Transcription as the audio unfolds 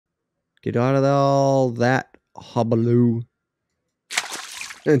Get out of all that hullabaloo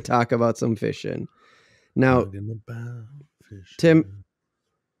and talk about some fishing. Now, Tim,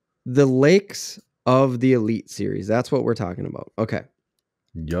 the lakes of the Elite series, that's what we're talking about. Okay.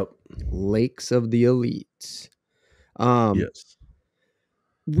 Yep. Lakes of the Elites. Yes.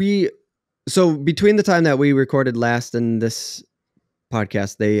 So between the time that we recorded last and this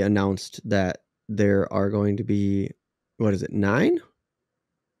podcast, they announced that there are going to be, 9?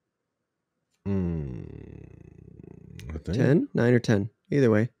 I think 10? 9 or 10. Either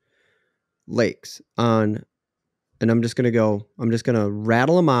way. Lakes on, and I'm just going to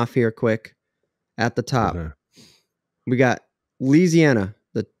rattle them off here quick at the top. Okay. We got Louisiana,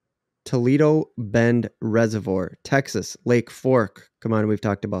 the Toledo Bend Reservoir. Texas, Lake Fork. Come on, we've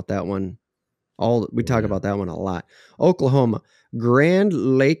talked about that one. We talk about that one a lot. Oklahoma, Grand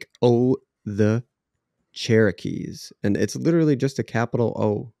Lake O, the Cherokees. And it's literally just a capital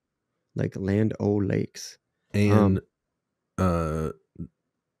O, like Land O Lakes. And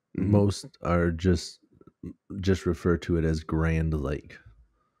most are just refer to it as Grand Lake.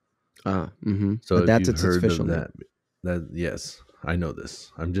 So but that's its official name. That yes, I know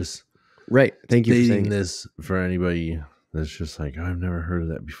this. I'm just right. Thank you for saying this for anybody that's just like, I've never heard of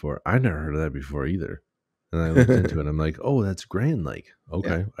that before. I never heard of that before either. And I looked into it. I'm like, oh, that's Grand Lake.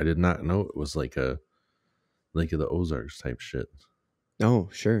 Okay, yeah. I did not know it was like a Lake of the Ozarks type shit. Oh,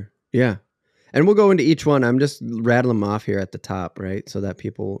 sure, yeah. And we'll go into each one. I'm just rattling them off here at the top, right? So that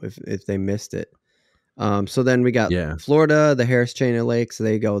people, if they missed it. So then we got Florida, the Harris Chain of Lakes.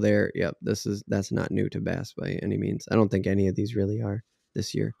 They go there. Yep, that's not new to Bass by any means. I don't think any of these really are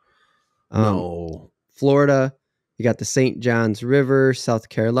this year. No. Florida, you got the St. Johns River, South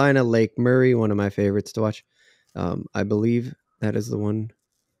Carolina, Lake Murray, one of my favorites to watch. I believe that is the one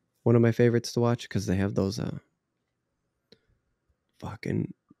of my favorites to watch because they have those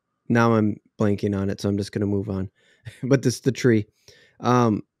fucking. Now I'm blanking on it, so I'm just gonna move on. But this is the tree.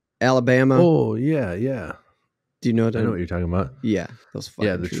 Alabama. Oh, yeah. Do you know what I know what you're talking about? Yeah. Those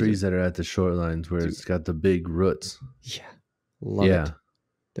fucking trees that are at the shorelines where it's got the big roots. Yeah. Love it.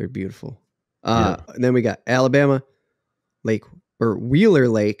 They're beautiful. Then we got Alabama Lake or Wheeler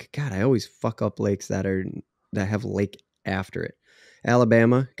Lake. God, I always fuck up lakes that have lake after it.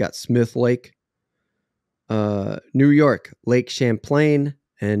 Alabama got Smith Lake. New York, Lake Champlain,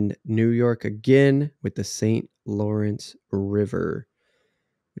 and New York again with the St. Lawrence River.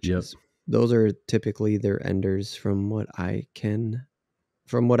 Those are typically their enders from what I've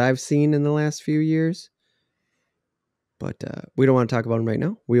seen in the last few years. But we don't want to talk about them right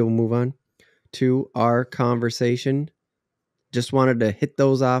now. We will move on to our conversation. Just wanted to hit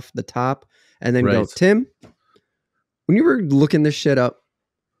those off the top and then go, Tim, when you were looking this shit up,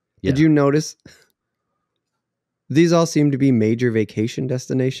 did you notice these all seem to be major vacation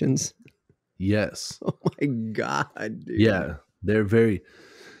destinations? Yes. Oh my God, dude. Yeah, they're very...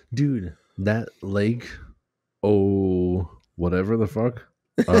 Dude, that lake, whatever the fuck.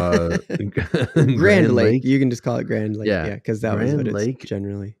 Grand Lake. You can just call it Grand Lake. Yeah, because that Grand was what Lake it's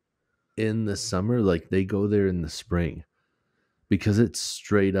generally. In the summer, like they go there in the spring because it's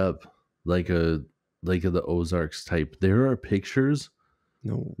straight up like a Lake of the Ozarks type. There are pictures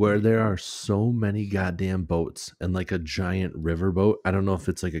where there are so many goddamn boats and like a giant river boat. I don't know if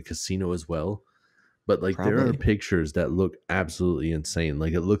it's like a casino as well. But like there are pictures that look absolutely insane.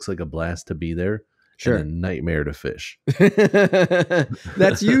 Like it looks like a blast to be there. Sure. And a nightmare to fish.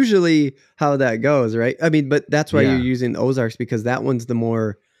 That's usually how that goes, right? I mean, but that's why you're using Ozarks because that one's the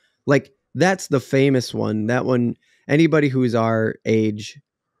more like that's the famous one. That one, anybody who's our age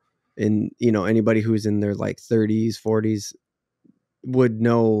and anybody who's in their like 30s, 40s would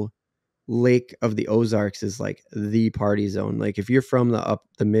know Lake of the Ozarks is like the party zone. Like if you're from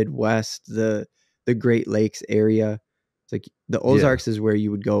the Midwest, the Great Lakes area, it's like the Ozarks is where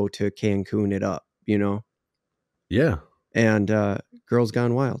you would go to Cancun it up, Yeah. And Girls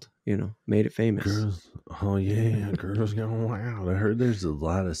Gone Wild, made it famous. Girls Gone Wild. I heard there's a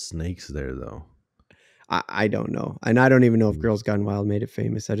lot of snakes there though. I don't know. And I don't even know if Girls Gone Wild made it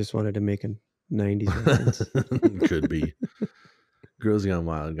famous. I just wanted to make a 90s reference. Could be. Girls Gone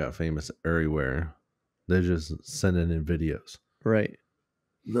Wild got famous everywhere. They're just sending in videos. Right.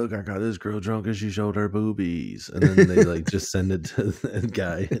 Look, I got this girl drunk and she showed her boobies. And then they like just send it to that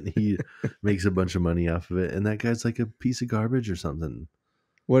guy and he makes a bunch of money off of it. And that guy's like a piece of garbage or something.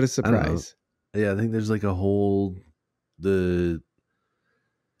 What a surprise. I think there's like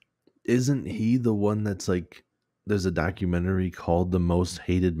isn't he the one that's like, there's a documentary called The Most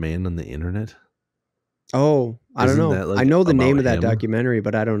Hated Man on the Internet? Oh, I don't know. I know the name of that documentary,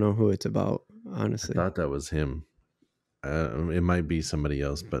 but I don't know who it's about, honestly. I thought that was him. It might be somebody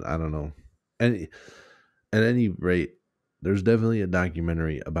else, but I don't know. And at any rate, there's definitely a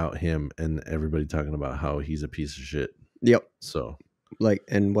documentary about him and everybody talking about how he's a piece of shit. Yep. So, like,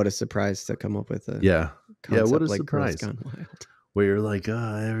 and what a surprise to come up with a what a like surprise. Girls Gone Wild. Where you're like,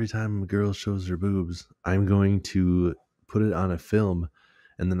 every time a girl shows her boobs, I'm going to put it on a film,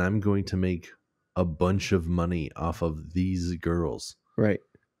 and then I'm going to make a bunch of money off of these girls. Right.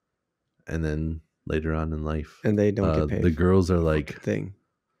 And then later on in life, and they don't get paid. The girls are like, thing.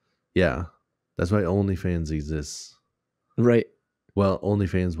 Yeah, that's why OnlyFans exists. Right. Well,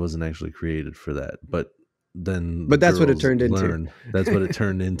 OnlyFans wasn't actually created for that, but that's what it turned into. That's what it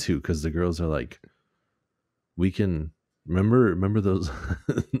turned into, because the girls are like, we can remember those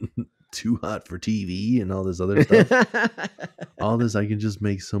Too Hot for TV and all this other stuff. All this, I can just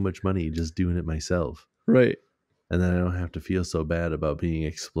make so much money just doing it myself. Right. And then I don't have to feel so bad about being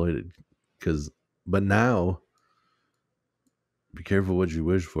exploited. But now, be careful what you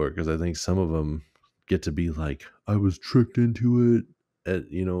wish for, because I think some of them get to be like, I was tricked into it,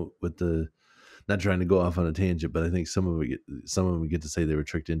 with the, not trying to go off on a tangent, but I think some of them get to say they were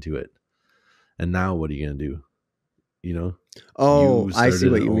tricked into it. And now what are you going to do? I see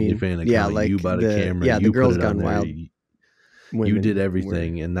what you mean. Account, yeah, like you bought a camera, the you Girls put it Gone on Wild. There, you did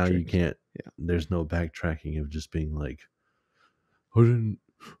everything, and now tricked. you can't. Yeah. There's no backtracking of just being like, it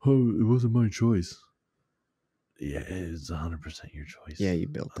wasn't my choice. Yeah, it's 100% your choice. Yeah, you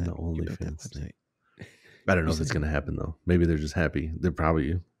built that. On the OnlyFans thing. I don't know if it's going to happen, though. Maybe they're just happy. They're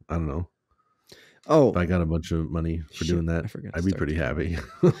probably, I don't know. Oh. If I got a bunch of money for doing that, I'd be pretty happy.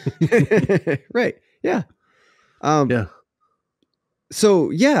 Right. Yeah. Yeah.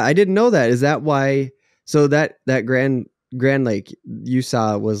 So, yeah, I didn't know that. Is that why? So that Grand Lake you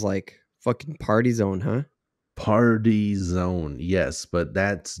saw was like fucking party zone, huh? Party zone, yes. But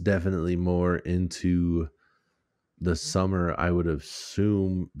that's definitely more into the summer, I would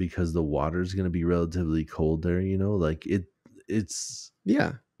assume, because the water's going to be relatively cold there, like it's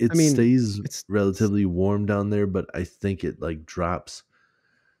yeah. It stays relatively warm down there, but I think it like drops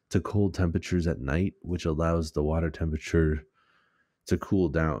to cold temperatures at night, which allows the water temperature to cool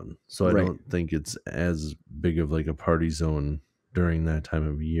down. So I don't think it's as big of like a party zone during that time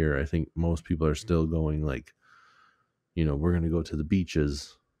of year. I think most people are still going like, we're going to go to the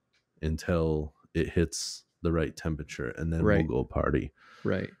beaches until it hits the right temperature, and then we'll go party.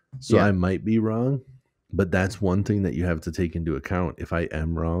 Right. So I might be wrong, but that's one thing that you have to take into account. If I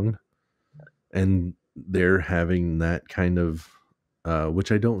am wrong and they're having that kind of,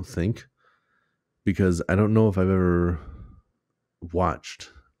 which I don't think, because I don't know if I've ever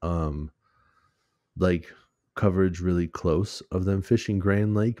watched like coverage really close of them fishing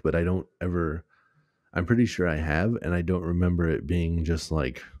Grand Lake, but I'm pretty sure I have, and I don't remember it being just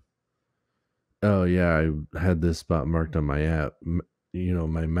like, oh yeah, I had this spot marked on my app,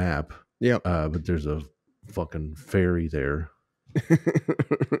 my map. Yeah. But there's a fucking ferry there.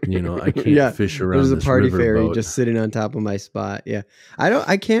 I can't fish around. There's a this party ferry boat. just sitting on top of my spot. Yeah.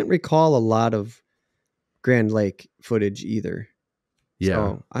 I can't recall a lot of Grand Lake footage either. Yeah.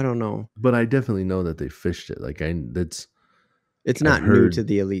 So, I don't know. But I definitely know that they fished it. Like it's not new to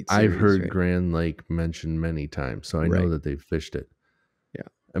the Elite series. I've heard Grand Lake mentioned many times, so I know that they fished it. Yeah.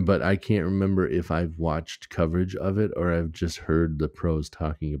 But I can't remember if I've watched coverage of it or I've just heard the pros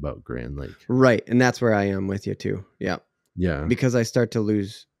talking about Grand Lake. Right. And that's where I am with you too. Yeah. Yeah. Because I start to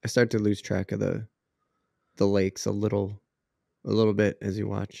lose track of the lakes a little bit as you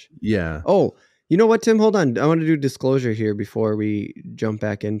watch. Yeah. Oh, you know what, Tim? Hold on. I want to do disclosure here before we jump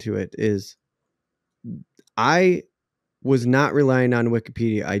back into it. Is I was not relying on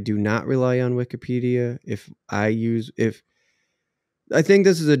Wikipedia. I do not rely on Wikipedia. I think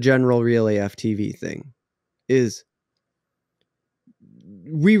this is a general Real AF TV thing, is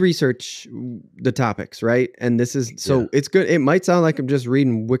we research the topics, right? And this is, it's good. It might sound like I'm just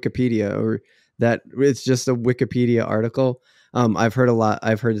reading Wikipedia or that it's just a Wikipedia article. I've heard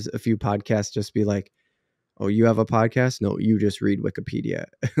a few podcasts just be like, oh, you have a podcast? No, you just read Wikipedia.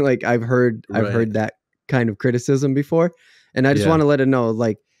 Like I've heard that kind of criticism before. And I just want to let it know,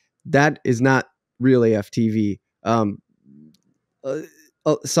 like, that is not Real AF TV.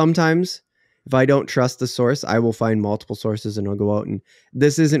 Sometimes if I don't trust the source, I will find multiple sources and I'll go out, and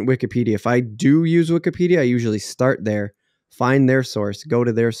this isn't Wikipedia. If I do use Wikipedia, I usually start there, find their source, go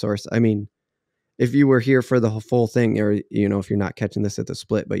to their source. I mean, if you were here for the full thing, or, if you're not catching this at the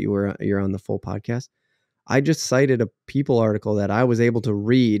split, but you're on the full podcast, I just cited a People article that I was able to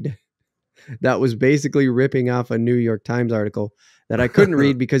read that was basically ripping off a New York Times article that I couldn't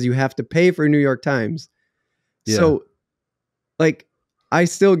read because you have to pay for New York Times. Yeah. So, like, I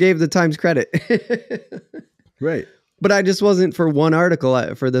still gave the Times credit. Right. But I just wasn't for one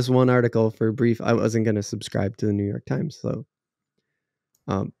article. For this one article for brief, I wasn't going to subscribe to the New York Times. So,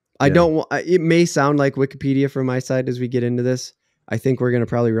 I don't want. It may sound like Wikipedia from my side as we get into this. I think we're going to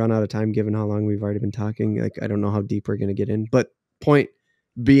probably run out of time given how long we've already been talking. Like, I don't know how deep we're going to get in. But point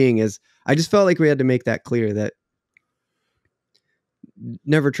being is, I just felt like we had to make that clear that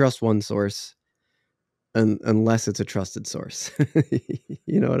never trust one source unless it's a trusted source.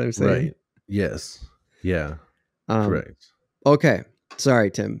 You know what I'm saying? Right. Yes. Yeah. Correct. Okay.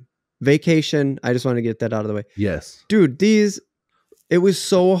 Sorry, Tim. Vacation. I just want to get that out of the way. Yes. Dude, it was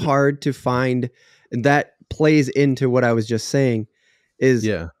so hard to find, and that plays into what I was just saying, is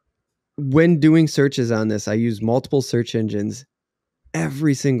when doing searches on this, I use multiple search engines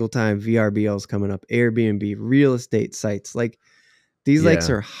every single time VRBO is coming up, Airbnb, real estate sites. Like, these lakes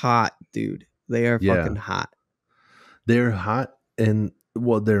are hot, dude. They are fucking hot. They're hot and,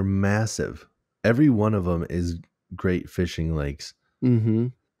 well, they're massive. Every one of them is great fishing lakes. Mm-hmm.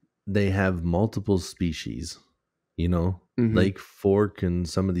 They have multiple species, you know, Lake Fork and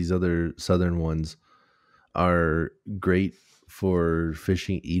some of these other southern ones are great for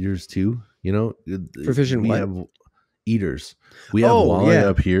fishing eaters too. You know, for fishing what? Have eaters. We have walleye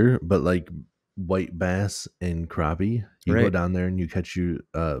up here, but like white bass and crappie, you go down there and you catch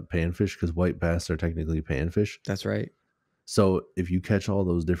panfish, because white bass are technically panfish. That's right. So if you catch all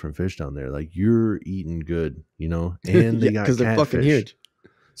those different fish down there, like, you're eating good, you know, and they got catfish. They're fucking huge.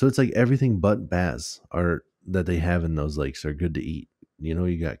 So it's like everything but bass that they have in those lakes are good to eat. You know,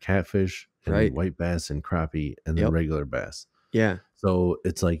 you got catfish and white bass and crappie and then regular bass. Yeah. So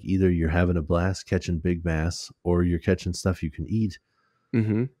it's like either you're having a blast catching big bass or you're catching stuff you can eat.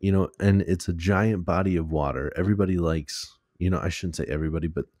 Mm-hmm. You know, and it's a giant body of water. Everybody likes, you know, I shouldn't say everybody,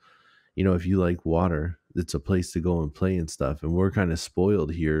 but, you know, if you like water, it's a place to go and play and stuff. And we're kind of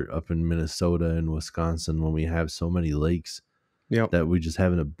spoiled here up in Minnesota and Wisconsin when we have so many lakes that we just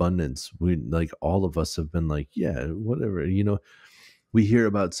have an abundance. We, like, all of us have been like, yeah, whatever. You know, we hear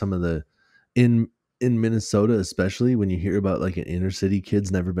about some of the, in Minnesota, especially when you hear about like an inner city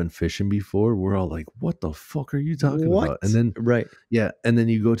kid's never been fishing before, we're all like, what the fuck are you talking about? And then, and then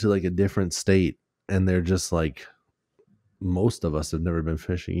you go to like a different state and they're just like, most of us have never been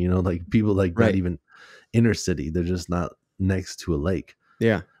fishing, you know, like people like not even inner city, they're just not next to a lake.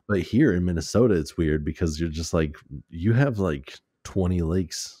 Yeah. But here in Minnesota, it's weird because you're just like, you have like 20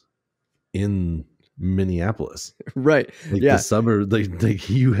 lakes in Minneapolis. Right. Like the suburb, like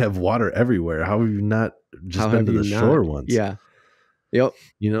you have water everywhere. How have you not just been to the shore once? Yeah. Yep.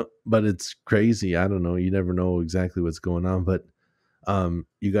 You know, but it's crazy. I don't know. You never know exactly what's going on. But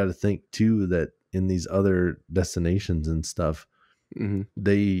you got to think too that in these other destinations and stuff,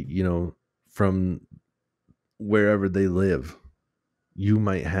 they, you know, from wherever they live, you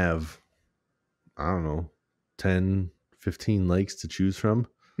might have, I don't know, 10, 15 lakes to choose from.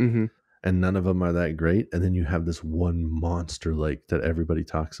 And none of them are that great. And then you have this one monster lake that everybody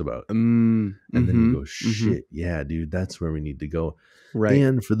talks about. And then you go, shit, yeah, dude, that's where we need to go. Right.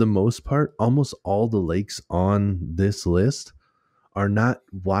 And for the most part, almost all the lakes on this list are not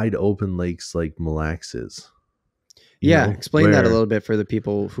wide open lakes like Mille Lacs is. Yeah, explain that a little bit for the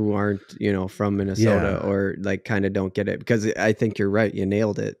people who aren't, you know, from Minnesota or like kind of don't get it, because I think you're right. You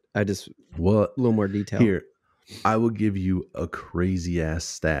nailed it. I just a little more detail. Here, I will give you a crazy ass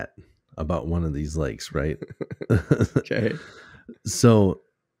stat about one of these lakes, right? Okay. So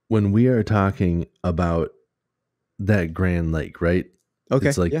when we are talking about that Grand Lake, right? Okay.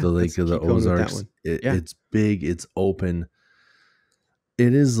 It's like the Lake of the Ozarks. It's big. It's open.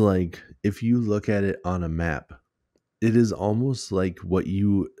 It is like, if you look at it on a map, it is almost like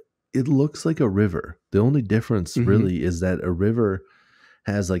it looks like a river. The only difference really is that a river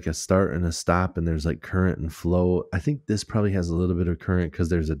has like a start and a stop, and there's like current and flow. I think this probably has a little bit of current because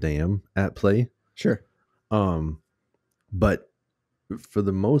there's a dam at play. Sure. But for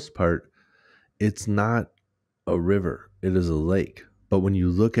the most part, it's not a river. It is a lake. But when you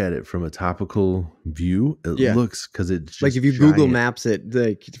look at it from a topical view, it looks, because it's just like if you Google Maps it,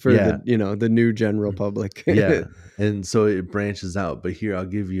 like for the, you know, the new general public. And so it branches out. But here, I'll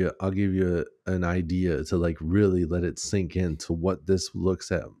give you an idea to like really let it sink into what this looks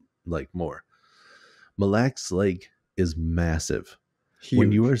at like more. Mille Lacs Lake is massive. Huge.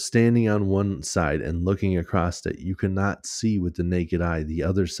 When you are standing on one side and looking across it, you cannot see with the naked eye the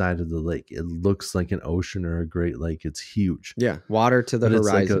other side of the lake. It looks like an ocean or a Great Lake. It's huge. Yeah, water to the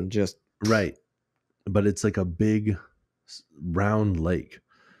horizon, just right. But it's like a big round lake.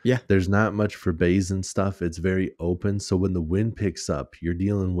 Yeah. There's not much for bays and stuff. It's very open. So when the wind picks up, you're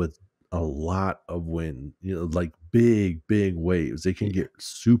dealing with a lot of wind, you know, like big waves. It can get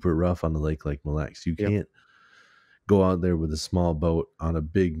super rough on a lake like Mille Lacs. You can't go out there with a small boat on a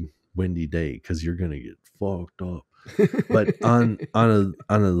big windy day because you're gonna get fucked up. But on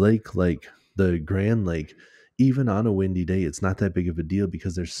a lake like the Grand Lake, even on a windy day, it's not that big of a deal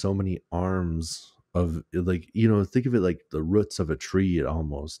because there's so many arms of, like, think of it like the roots of a tree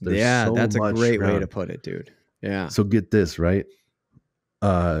almost. There's so that's much a great ground. way to put it, dude. Yeah. So get this, right?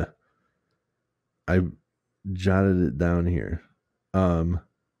 I jotted it down here.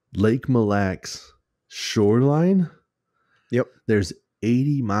 Lake Mille Lacs shoreline. Yep. There's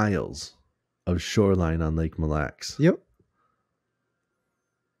 80 miles of shoreline on Lake Mille Lacs. Yep.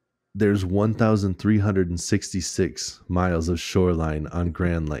 There's 1,366 miles of shoreline on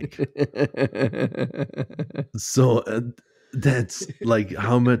Grand Lake. So that's like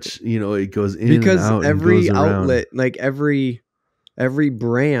how much, it goes in because and out. Every and goes outlet, around. like every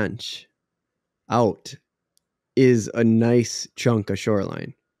branch out is a nice chunk of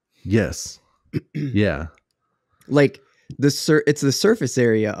shoreline. Yes. Yeah. Like it's the surface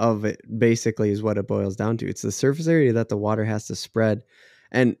area of it, basically, is what it boils down to. It's the surface area that the water has to spread,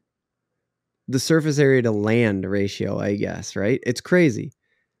 and the surface area to land ratio, I guess, right? It's crazy.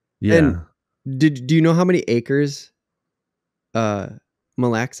 Yeah. And do you know how many acres Mille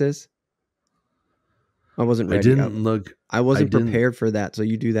Lacs is? I wasn't ready. I wasn't prepared for that. So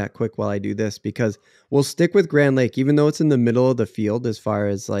you do that quick while I do this, because we'll stick with Grand Lake, even though it's in the middle of the field as far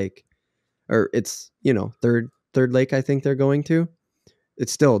as like, or it's, third lake I think they're going to. It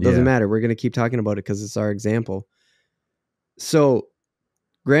still doesn't matter. We're going to keep talking about it because it's our example. So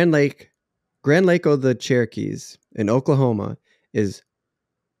Grand Lake of the Cherokees in Oklahoma is,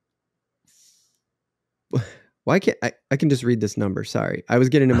 why can't I can just read this number. Sorry. I was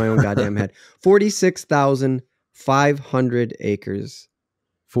getting in my own goddamn head. 46,500 acres.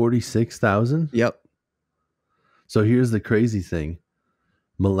 46,000? Yep. So here's the crazy thing.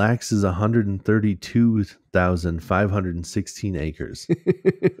 Mille Lacs is 132,516 acres.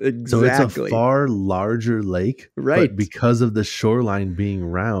 Exactly. So it's a far larger lake. Right. But because of the shoreline being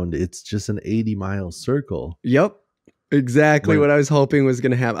round, it's just an 80-mile circle. Yep. Exactly what I was hoping was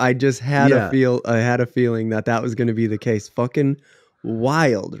going to happen. I just had I had a feeling that was going to be the case. Fucking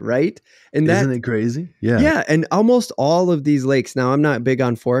wild, right? And isn't it crazy? Yeah. Yeah, and almost all of these lakes. Now, I'm not big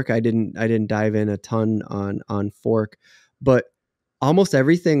on Fork. I didn't dive in a ton on Fork, but almost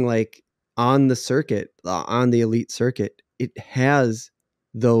everything like on the circuit, on the elite circuit, it has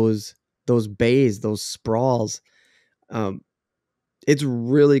those bays, those sprawls. It's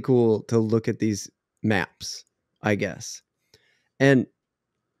really cool to look at these maps, I guess. And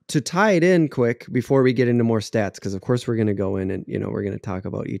to tie it in quick before we get into more stats, because of course we're going to go in and, we're going to talk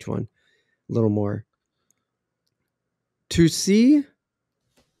about each one a little more. To see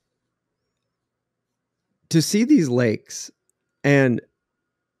these lakes and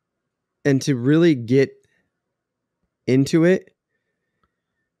to really get into it,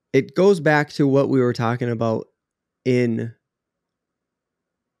 it goes back to what we were talking about in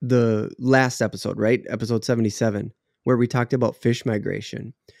the last episode, right? Episode 77, where we talked about fish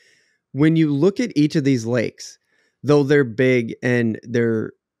migration. When you look at each of these lakes, though they're big and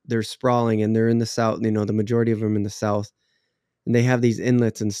they're sprawling and they're in the south, the majority of them in the south, and they have these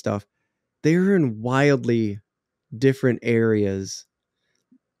inlets and stuff, they're in wildly different areas.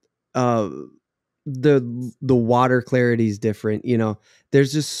 The water clarity is different.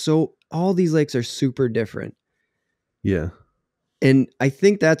 There's just all these lakes are super different. Yeah. And I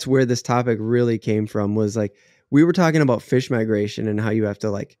think that's where this topic really came from, was like, we were talking about fish migration and how you have to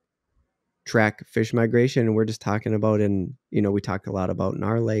like track fish migration. And we're just talking about we talked a lot about in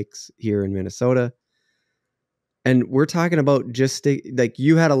our lakes here in Minnesota. And we're talking about just like,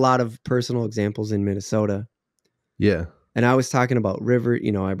 you had a lot of personal examples in Minnesota. Yeah. And I was talking about river,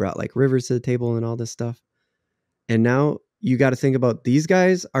 I brought like rivers to the table and all this stuff. And now you got to think about, these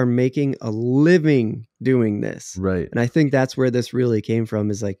guys are making a living doing this. Right. And I think that's where this really came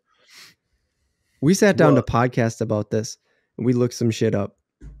from, is like, we sat down to podcast about this and we looked some shit up.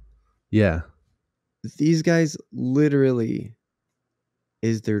 Yeah. These guys literally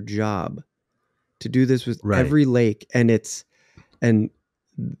is their job to do this with every lake. And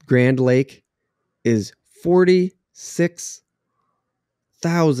Grand Lake is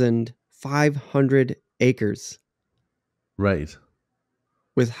 46,500 acres. Right.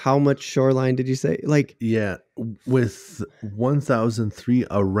 With how much shoreline did you say? Like, yeah, with 1,003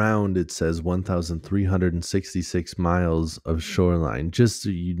 around, it says 1,366 miles of shoreline. Just so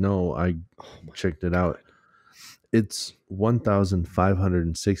you know, I checked it out. It's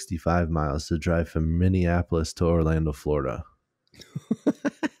 1,565 miles to drive from Minneapolis to Orlando, Florida.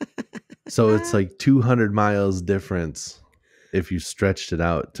 So it's like 200 miles difference if you stretched it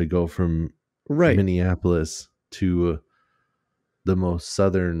out to go from Minneapolis to the most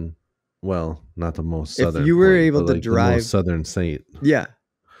southern, well, not the most If southern you were point, able but to like the most drive, southern state. yeah.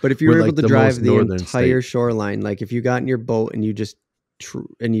 But if you We're were able like to the most drive the northern entire state. shoreline, like if you got in your boat and you just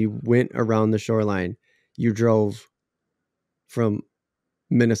and you went around the shoreline, you drove from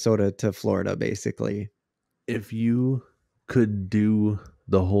Minnesota to Florida, basically. If you could do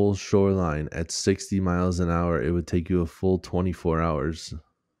the whole shoreline at 60 miles an hour, it would take you a full 24 hours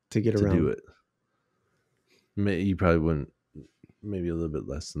to get to around. do it. You probably wouldn't, maybe a little bit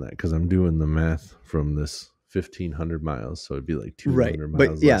less than that, because I'm doing the math from this 1,500 miles, so it'd be like 200 Right. miles.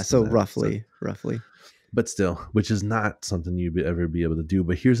 But yeah, less so than that. roughly. But still, which is not something you'd ever be able to do.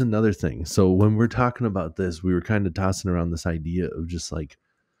 But here's another thing. So when we're talking about this, we were kind of tossing around this idea of just like,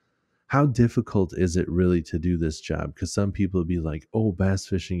 how difficult is it really to do this job? Because some people would be like, oh, bass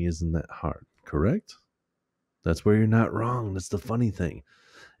fishing isn't that hard. Correct? That's where you're not wrong. That's the funny thing,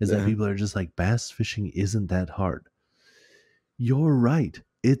 is that people are just like, bass fishing isn't that hard. You're right.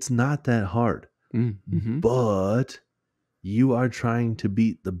 It's not that hard. Mm-hmm. But you are trying to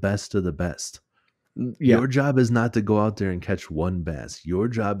beat the best of the best. Yeah. Your job is not to go out there and catch one bass. Your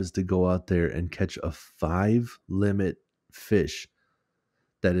job is to go out there and catch a 5 limit fish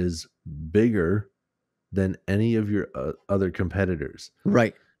that is bigger than any of your other competitors.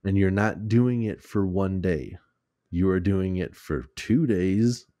 Right. And you're not doing it for one day. You are doing it for 2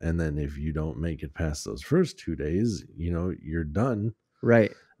 days. And then if you don't make it past those first 2 days, you're done.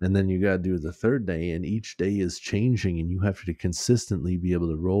 Right. And then you got to do the third day, and each day is changing, and you have to consistently be able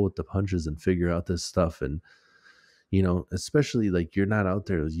to roll with the punches and figure out this stuff. And, especially like, you're not out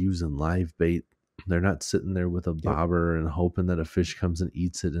there using live bait. They're not sitting there with a bobber and hoping that a fish comes and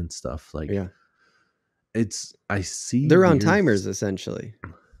eats it and stuff. Like, I see they're on timers essentially.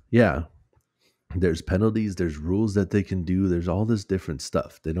 Yeah. There's penalties, there's rules that they can do. There's all this different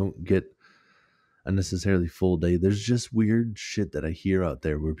stuff. They don't get a necessarily full day. There's just weird shit that I hear out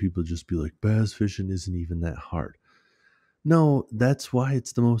there where people just be like, bass fishing isn't even that hard. No, that's why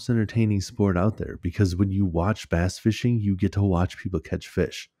it's the most entertaining sport out there, because when you watch bass fishing, you get to watch people catch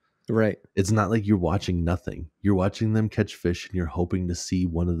fish. Right. It's not like you're watching nothing. You're watching them catch fish, and you're hoping to see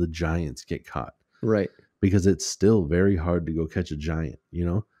one of the giants get caught. Right. Because it's still very hard to go catch a giant,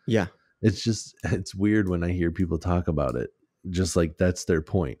 Yeah. It's weird when I hear people talk about it. Just like, that's their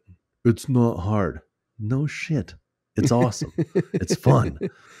point. It's not hard. No shit. It's awesome. It's fun.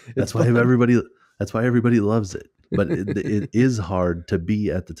 That's why everybody loves it. But it is hard to be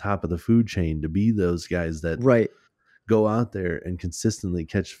at the top of the food chain, to be those guys that go out there and consistently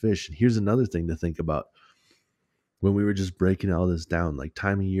catch fish. And here's another thing to think about. When we were just breaking all this down, like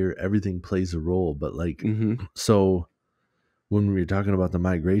time of year, everything plays a role. But like, so when we were talking about the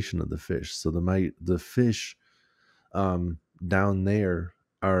migration of the fish, so the fish down there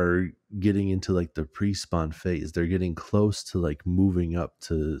are getting into like the pre-spawn phase. They're getting close to like moving up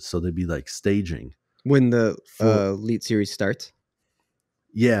to, so they'd be like staging when the elite series starts.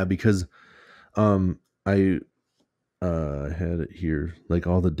 Yeah, because I had it here, like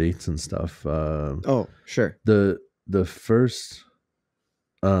all the dates and stuff. Oh, sure. The first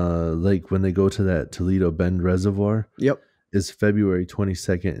like when they go to that Toledo Bend Reservoir. Yep. Is February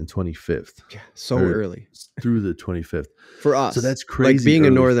 22nd and 25th. Yeah, so early. Through the 25th. For us. So that's crazy. Like being a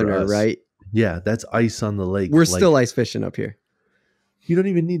northerner, right? Yeah, that's ice on the lake. We're still ice fishing up here. You don't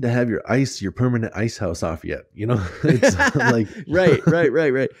even need to have your permanent ice house off yet. It's like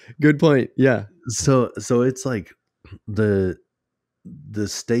Right. Good point. Yeah. So it's like the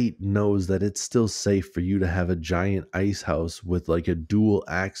state knows that it's still safe for you to have a giant ice house with like a dual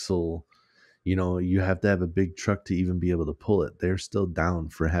axle. You have to have a big truck to even be able to pull it. They're still down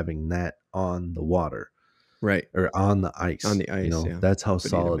for having that on the water. Right. Or on the ice. On the ice, yeah. That's how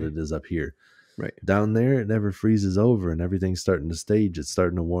solid it is up here. Right. Down there, it never freezes over and everything's starting to stage. It's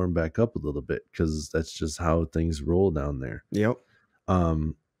starting to warm back up a little bit because that's just how things roll down there. Yep.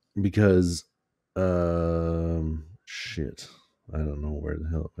 Because, shit. I don't know where the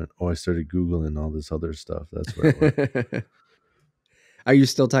hell it went. Oh, I started Googling all this other stuff. That's where it went. Are you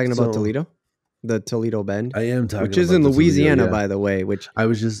still talking about Toledo? The Toledo Bend? I am talking about which is in Louisiana, by the way, which I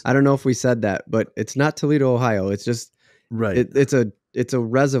don't know if we said that, but it's not Toledo, Ohio. It's just right. It's a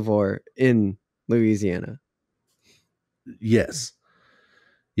reservoir in Louisiana. Yes.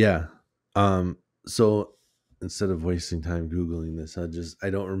 Yeah. So instead of wasting time Googling this, I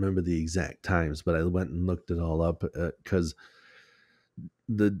don't remember the exact times, but I went and looked it all up because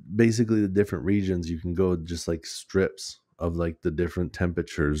basically the different regions, you can go just like strips of like the different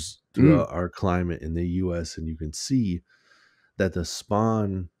temperatures throughout our climate in the US, and you can see that the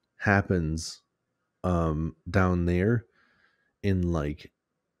spawn happens down there in like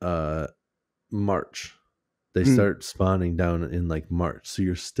March. They start spawning down in like March. So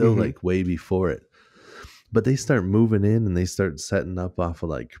you're still like way before it. But they start moving in and they start setting up off of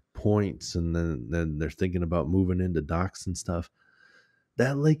like points, and then they're thinking about moving into docks and stuff.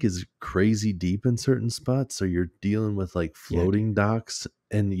 That lake is crazy deep in certain spots. So you're dealing with like floating docks,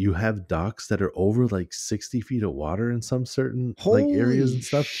 and you have docks that are over like 60 feet of water in some certain like areas and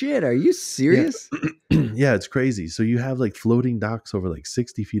stuff. Shit, are you serious? Yeah. Yeah, it's crazy. So you have like floating docks over like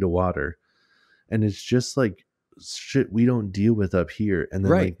 60 feet of water, and it's just like shit we don't deal with up here. And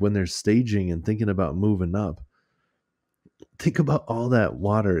then like when they're staging and thinking about moving up, think about all that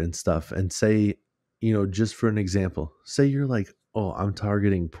water and stuff, and say, you know, just for an example, say you're like, oh, I'm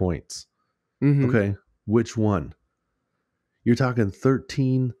targeting points. Okay, which one? You're talking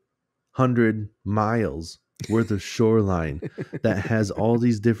 1,300 miles worth of shoreline that has all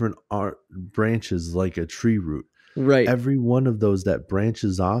these different branches like a tree root. Right. Every one of those that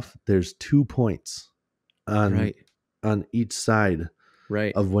branches off, there's 2 points on each side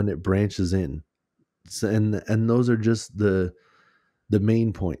of when it branches in. So, and those are just the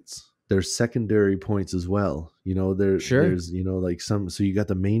main points. There's secondary points as well. You know, there's, you know, like some, so you got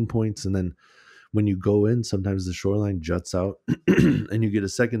the main points, and then when you go in, sometimes the shoreline juts out and you get a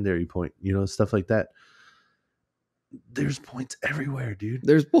secondary point, you know, stuff like that. There's points everywhere, dude.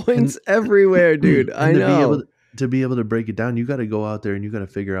 There's points everywhere, dude. I know. To be able to break it down, you got to go out there and you got to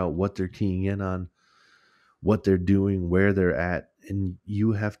figure out what they're keying in on, what they're doing, where they're at. And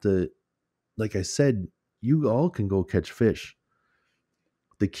you have to, like I said, you all can go catch fish.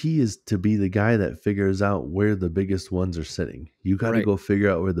 The key is to be the guy that figures out where the biggest ones are sitting. You got to go figure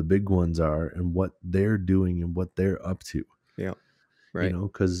out where the big ones are and what they're doing and what they're up to. Yeah. Right. You know,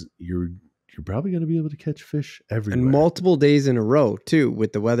 because you're probably going to be able to catch fish everywhere. And multiple days in a row too,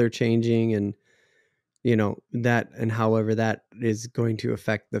 with the weather changing and, you know, that, and however that is going to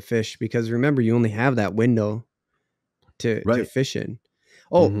affect the fish, because remember, you only have that window to fish in.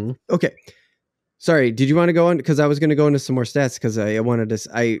 Oh, okay. Sorry, did you want to go on? Because I was going to go into some more stats, because I wanted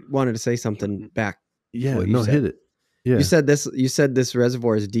to say something back. Yeah, no, hit it. Yeah, you said this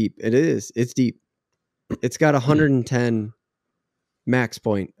reservoir is deep. It is. It's deep. It's got 110 max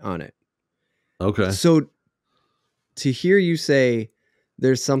point on it. Okay. So to hear you say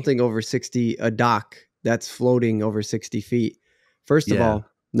there's something over 60, a dock that's floating over 60 feet. First of all,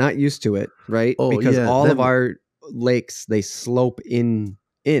 not used to it, right? Because all of our lakes, they slope in.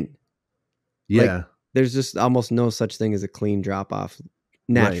 Yeah. Like, there's just almost no such thing as a clean drop off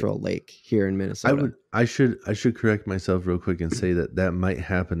natural lake here in Minnesota. I should correct myself real quick and say that might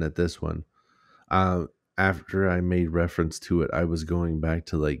happen at this one. After I made reference to it, I was going back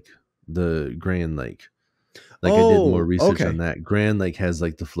to like the Grand Lake. Like I did more research on that. Grand Lake has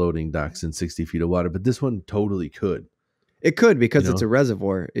like the floating docks in 60 feet of water, but this one totally could. It could, because it's a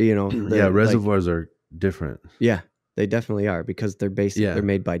reservoir, you know. Reservoirs are different. Yeah. They definitely are, because they're they're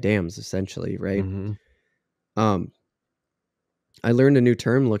made by dams essentially, right? I learned a new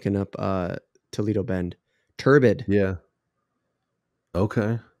term looking up Toledo Bend. Turbid. Yeah.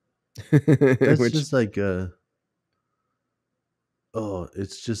 Okay. That's just like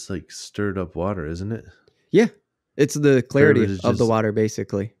it's just like stirred up water, isn't it? Yeah. It's the clarity of the water,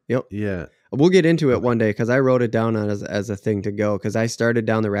 basically. Yep. Yeah. We'll get into it one day, because I wrote it down as a thing to go, because I started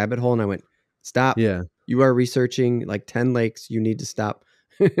down the rabbit hole and I went, stop. Yeah. You are researching like 10 lakes. You need to stop.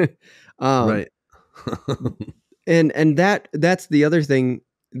 Right. and that's the other thing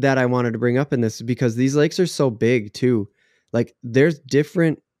that I wanted to bring up in this, because these lakes are so big too. Like, there's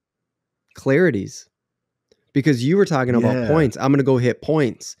different clarities, because you were talking about points. I'm going to go hit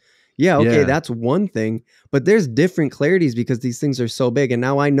points. Yeah. Okay. That's one thing, but there's different clarities because these things are so big. And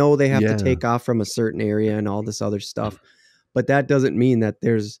now I know they have to take off from a certain area and all this other stuff, but that doesn't mean that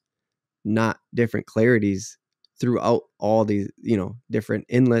there's not different clarities throughout all these, you know, different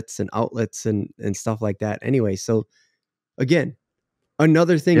inlets and outlets and stuff like that. Anyway, so again,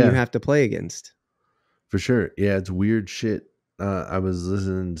 another thing you have to play against. For sure. Yeah, it's weird shit. I was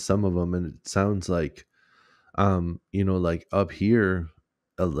listening to some of them, and it sounds like, you know, like up here,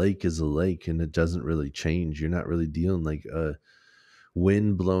 a lake is a lake and it doesn't really change. You're not really dealing, like a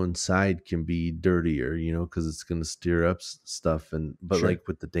wind blown side can be dirtier, you know, because it's going to stir up stuff. But like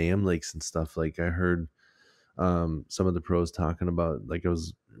with the dam lakes and stuff, like I heard some of the pros talking about, like I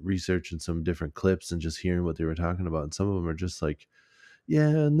was researching some different clips and just hearing what they were talking about, and some of them are just like, yeah,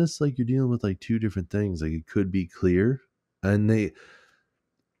 and this, like, you're dealing with like two different things. Like, it could be clear, and this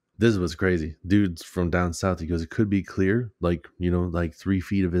is what's crazy, dudes from down south, he goes, it could be clear, like, you know, like 3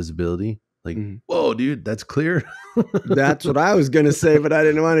 feet of visibility. Like, whoa, dude, that's clear. That's what I was going to say, but I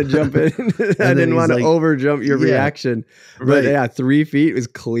didn't want to jump in. I didn't want to over jump your reaction. But 3 feet was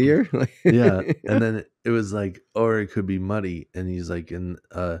clear. Yeah. And it was like, or it could be muddy. And he's like, and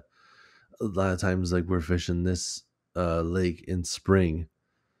a lot of times, like, we're fishing this lake in spring,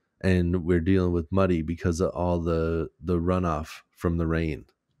 and we're dealing with muddy because of all the runoff from the rain.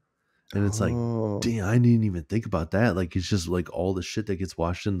 And it's like, Oh, damn, I didn't even think about that. Like, it's just like all the shit that gets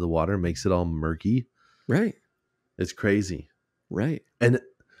washed into the water makes it all murky. right. It's crazy. Right. And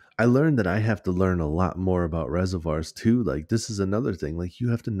I learned that I have to learn a lot more about reservoirs too. Like, this is another thing. Like, you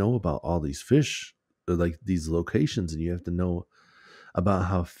have to know about all these fish, or like these locations, and you have to know about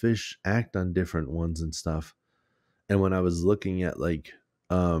how fish act on different ones and stuff. And when I was looking at like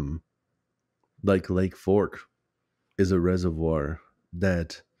Lake Fork is a reservoir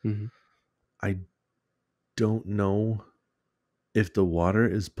that Mm-hmm. I don't know if the water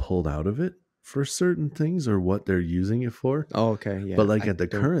is pulled out of it for certain things or what they're using it for. Oh, okay. Yeah. But like I at the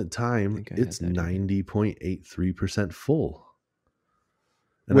don't current time, think I had it's that either. 90.83% full.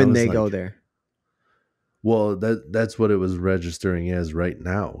 And I When was they like, go there. well, that's what it was registering as right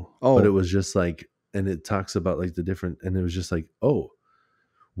now. But it Oh, was just like, and it talks about like the different, and it was just like, oh,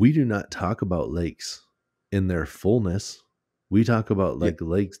 we do not talk about lakes in their fullness. We talk about yeah. like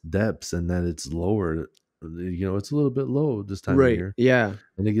lakes depths and that it's lower. You know, it's a little bit low this time of Right. year, Yeah.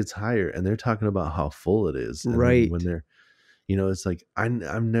 and it gets higher. And they're talking about how full it is. And then when Right. they're, you know, it's like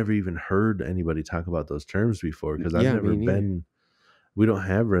I've never even heard anybody talk about those terms before because I've Yeah. never Me neither. been. We don't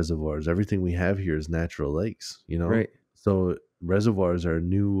have reservoirs. Everything we have here is natural lakes. You know, Right. so reservoirs are a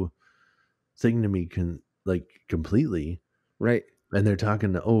new thing to me. Completely. Right. And they're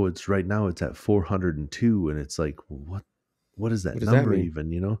talking to, oh, it's right now it's at 402. And it's like, what is What that does that number mean?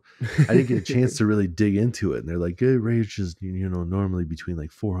 even? You know, I didn't get a chance to really dig into it. And they're like, it ranges, you know, normally between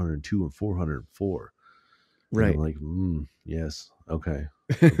like 402 and 404. And I'm Right. like, yes. Okay.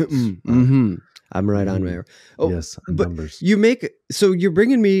 All right. Mm-hmm. I'm right on Mm-hmm. there. Oh, Yes. but Numbers. so you're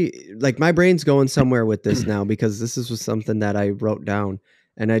bringing me, like, my brain's going somewhere with this now, because this was something that I wrote down,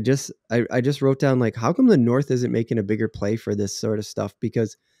 and I just wrote down, like, how come the North isn't making a bigger play for this sort of stuff?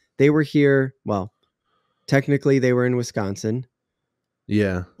 Because they were here. Well, technically they were in Wisconsin,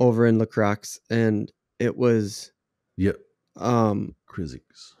 Yeah. over in La Croix, and it was Yep. um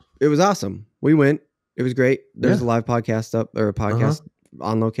Crizzix. it was awesome. We went. It was great. There's Yeah. a live podcast up, or a Uh-huh. podcast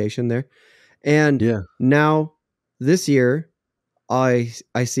on location there. And Yeah. now this year, I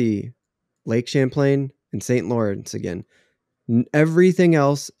see Lake Champlain and St. Lawrence again. Everything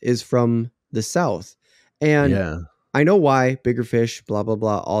else is from the south. And Yeah. I know why, bigger fish, blah blah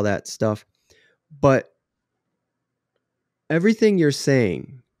blah, all that stuff. But everything you're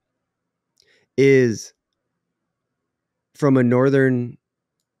saying is from a northern,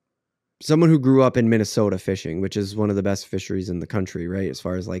 someone who grew up in Minnesota fishing, which is one of the best fisheries in the country, right? As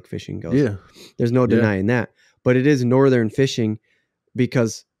far as lake fishing goes. Yeah. There's no Yeah. denying that. But it is northern fishing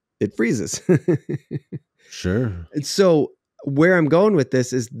because it freezes. Sure. And so where I'm going with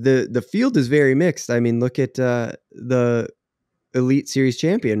this is the field is very mixed. I mean, look at the Elite Series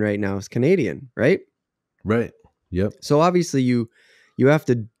champion right now is Canadian, right? Right. Yep. So obviously you have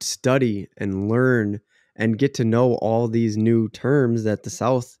to study and learn and get to know all these new terms that the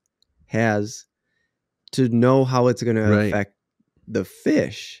South has to know how it's going to Right. affect the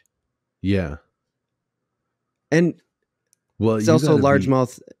fish. Yeah. And Well, it's you also gotta be,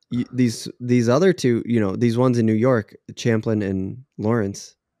 largemouth. These other two, these ones in New York, Champlain and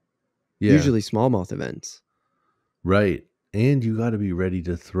Lawrence, yeah. usually smallmouth events. Right. And you got to be ready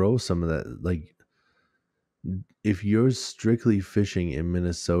to throw some of that. Like, if you're strictly fishing in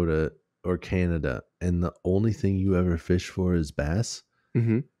Minnesota or Canada and the only thing you ever fish for is bass,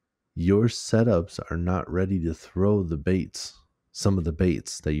 Mm-hmm. your setups are not ready to throw the baits, some of the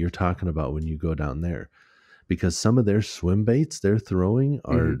baits that you're talking about when you go down there. Because some of their swim baits they're throwing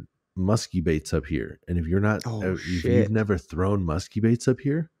are musky baits up here. And if you're not, if you've never thrown musky baits up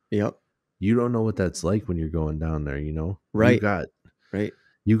here, Yep. you don't know what that's like when you're going down there, you know? Right.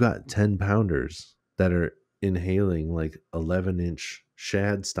 You got 10 pounders that are inhaling like 11-inch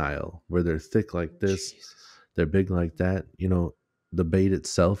shad style, where they're thick like this, Jesus. they're big like that. You know, the bait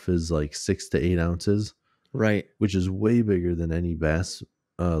itself is like 6 to 8 ounces, Right. which is way bigger than any bass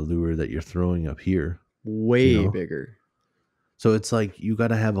lure that you're throwing up here. Way bigger. So it's like you got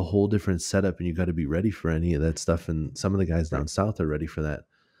to have a whole different setup, and you got to be ready for any of that stuff. And some of the guys down south are ready for that.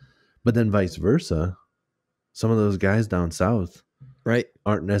 But then vice versa, some of those guys down south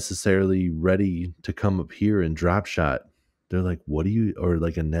aren't necessarily ready to come up here and drop shot. They're like, what do you, or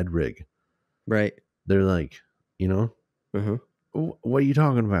like a Ned rig. Right. They're like, you know, what are you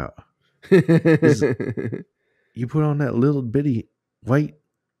talking about? You put on that little bitty white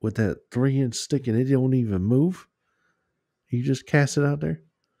with that 3-inch stick and it don't even move. You just cast it out there.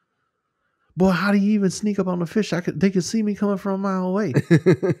 Boy, how do you even sneak up on the fish? They could see me coming from a mile away.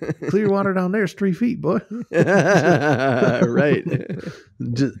 Clear water down there is 3 feet, boy. Right.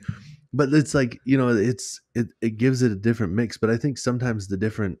 Just, but it's like, it gives it a different mix. But I think sometimes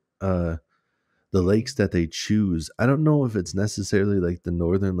the lakes that they choose, I don't know if it's necessarily like the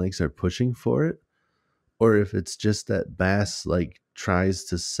northern lakes are pushing for it, or if it's just that Bass like tries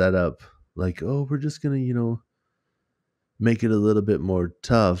to set up like, oh, we're just gonna, make it a little bit more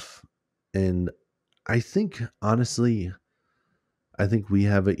tough. And I think honestly, we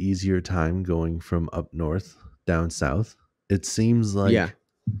have an easier time going from up north down south. It seems Yeah. like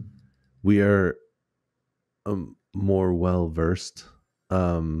we are a more well versed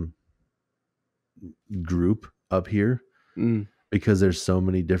group up here because there's so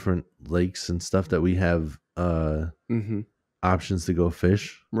many different lakes and stuff that we have options to go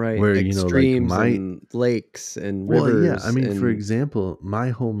fish. Right. Where, like streams and lakes and rivers. Well, yeah. I mean, for example, my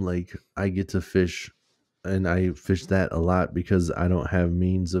home lake, I get to fish, and I fish that a lot because I don't have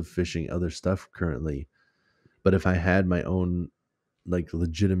means of fishing other stuff currently. But if I had my own like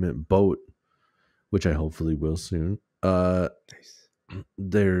legitimate boat, which I hopefully will soon, nice.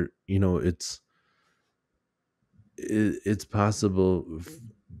 There, it's possible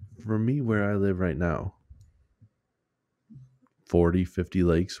for me where I live right now, 40, 50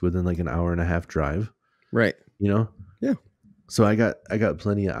 lakes within like an hour and a half drive. Right. Yeah. So I got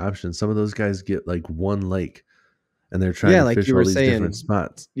plenty of options. Some of those guys get like one lake and they're trying to fish all these different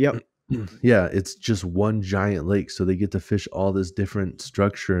spots. Yep. Yeah, it's just one giant lake, so they get to fish all this different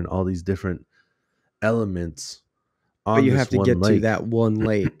structure and all these different elements on but you this have to one get lake. to that one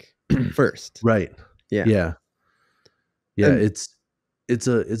lake first. Right. Yeah. And it's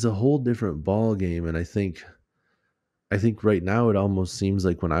a whole different ball game. And I think right now it almost seems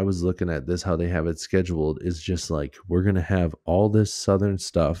like when I was looking at this, how they have it scheduled is just like, we're going to have all this southern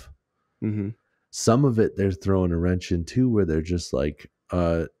stuff. Some of it they're throwing a wrench in too, where they're just like,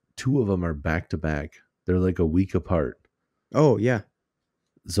 2 of them are back to back. They're like a week apart. Oh yeah.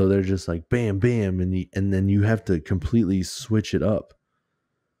 So they're just like bam, bam. And then you have to completely switch it up.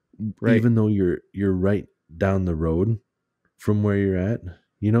 Right. Even though you're right down the road from where you're at,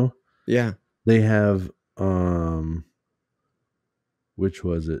 Yeah. They have, which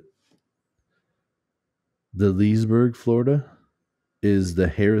was it? The Leesburg, Florida is the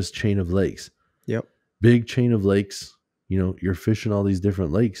Harris chain of lakes. Yep. Big chain of lakes. You're fishing all these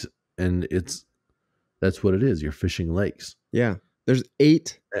different lakes, and that's what it is. You're fishing lakes. Yeah. There's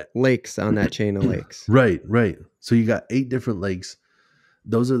 8 lakes on that chain of lakes. Right. So you got 8 different lakes.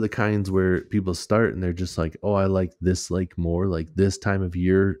 Those are the kinds where people start and they're just like, oh, I like this lake more. Like this time of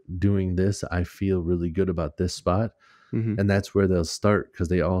year doing this, I feel really good about this spot. And that's where they'll start, because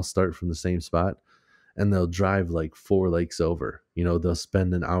they all start from the same spot, and they'll drive like 4 lakes over. They'll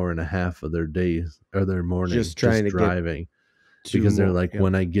spend an hour and a half of their day or their morning just driving, because they're like,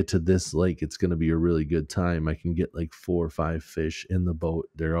 when I get to this lake, it's going to be a really good time. I can get like 4 or 5 fish in the boat.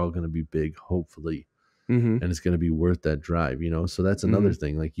 They're all going to be big, hopefully. And it's going to be worth that drive, so that's another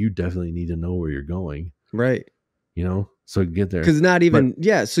thing. Like, you definitely need to know where you're going. Right. So get there. Because not even,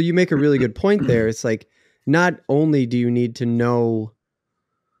 so you make a really good point there. It's like, not only do you need to know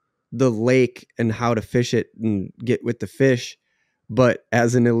the lake and how to fish it and get with the fish, but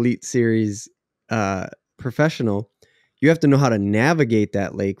as an Elite Series professional, you have to know how to navigate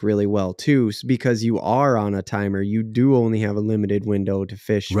that lake really well too, because you are on a timer. You do only have a limited window to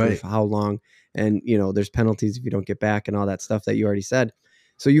fish for how long. And, there's penalties if you don't get back and all that stuff that you already said.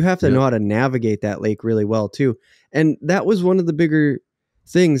 So you have to know how to navigate that lake really well too. And that was one of the bigger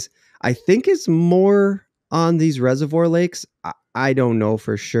things. I think it's more on these reservoir lakes. I don't know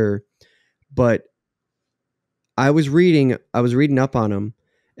for sure, but I was reading up on them,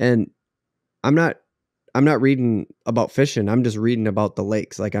 and I'm not reading about fishing. I'm just reading about the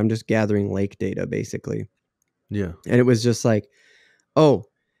lakes. Like, I'm just gathering lake data basically. Yeah. And it was just like, oh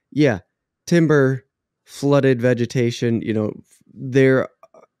yeah, timber, flooded vegetation, there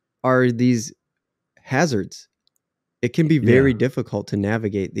are these hazards. It can be very difficult to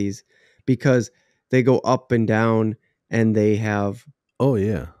navigate these because they go up and down, and they have,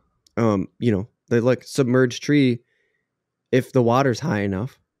 they like submerged tree if the water's high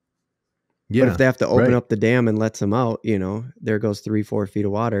enough. Yeah. But if they have to open up the dam and lets them out, there goes 3-4 feet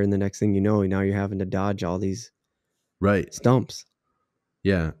of water. And the next thing you know, now you're having to dodge all these stumps.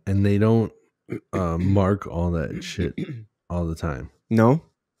 Yeah. And they don't mark all that shit all the time. No.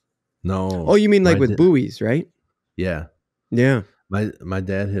 Oh, you mean like with buoys, right? Yeah. Yeah. My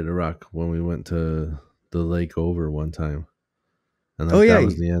dad hit a rock when we went to the lake over one time. And that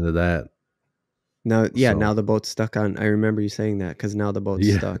was the end of that. Now, yeah, So now the boat's stuck on. I remember you saying that because now the boat's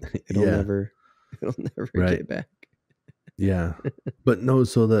yeah, stuck. yeah, It'll never right, get back. yeah. But no,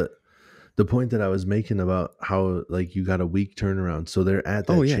 so the point that I was making about how like you got a week turnaround. So they're at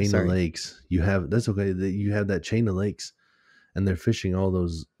Oh that yeah, chain of sorry. lakes. You have that's okay. You have that chain of lakes, and they're fishing all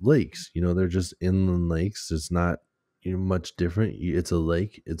those lakes. You know, they're just inland lakes. It's not much different. It's a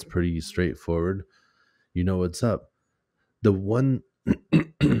lake. It's pretty straightforward. You know what's up. The one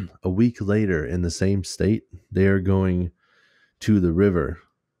a week later in the same state, they are going to the river,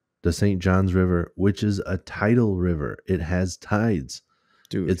 the St. Johns River, which is a tidal river. It has tides.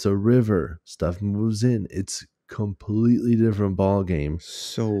 Dude, It's a river. Stuff moves in. It's completely different ball game.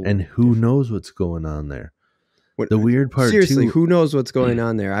 so And who different. knows what's going on there? What, The weird part seriously, too. who knows what's going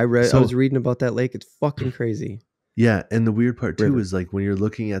on there? I was So reading about that lake. It's fucking crazy. yeah, and the weird part too River. is like when you're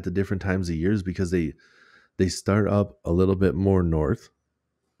looking at the different times of years because they start up a little bit more north.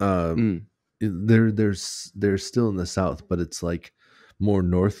 Um, Mm. they're still in the south, but it's like more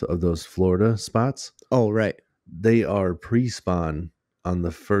north of those Florida spots. Oh, right. They are pre-spawn on the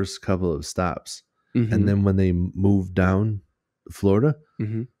first couple of stops, and Mm-hmm. then when they move down Florida,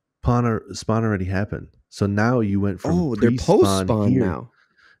 Mm-hmm. spawn already happened. So now you went from Oh, they're pre-spawn post-spawn here. now.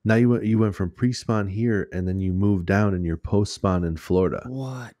 Now you went from pre-spawn here, and then you moved down, and you're post-spawn in Florida.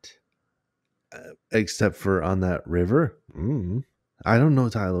 What? Except for on that river, I don't know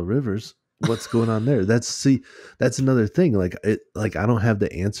tidal rivers. What's going on there? That's another thing. Like I don't have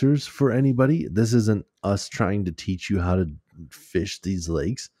the answers for anybody. This isn't us trying to teach you how to fish these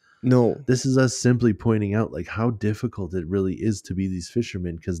lakes. No. This is us simply pointing out like how difficult it really is to be these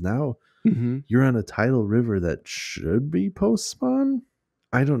fishermen because now Mm-hmm. you're on a tidal river that should be post spawn.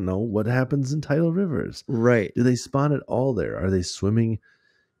 I don't know what happens in tidal rivers. Right. Do they spawn at all there? Are they swimming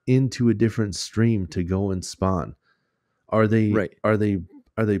into a different stream to go and spawn? Are they Right. are they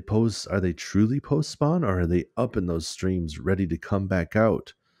are they truly post spawn, or are they up in those streams ready to come back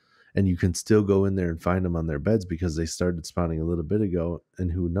out? And you can still go in there and find them on their beds because they started spawning a little bit ago,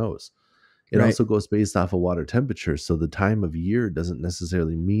 and who knows? It Right. also goes based off of water temperature. So the time of year doesn't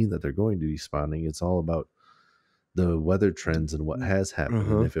necessarily mean that they're going to be spawning. It's all about the weather trends and what has happened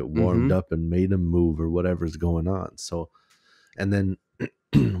and Uh-huh. if it warmed Mm-hmm. up and made them move or whatever's going on. So, and then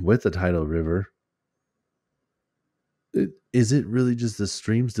with the tidal river, is it really just the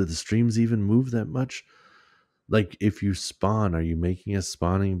streams? Do the streams even move that much? Like if you spawn, are you making a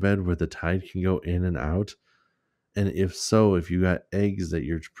spawning bed where the tide can go in and out? And if so, if you got eggs that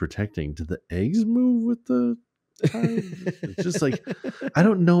you're protecting, do the eggs move with the tide? It's just like, I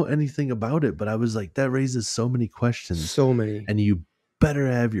don't know anything about it, but I was like, that raises so many questions. So many. And you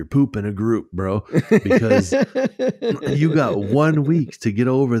better have your poop in a group, bro, because you got 1 week to get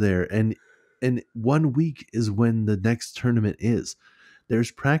over there. And 1 week is when the next tournament is.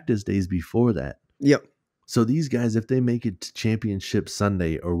 There's practice days before that. Yep. So these guys, if they make it to championship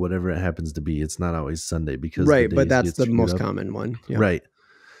Sunday or whatever it happens to be, it's not always Sunday because right, the but days that's get the screwed most up. common one. Yep. Right.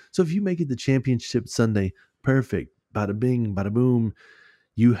 So if you make it to championship Sunday, perfect. Bada bing, bada boom.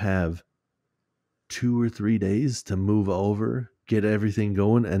 You have 2 or 3 days to move over, get everything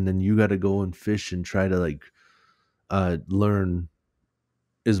going, and then you got to go and fish and try to like learn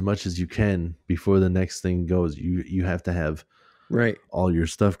as much as you can before the next thing goes. You have to have right all your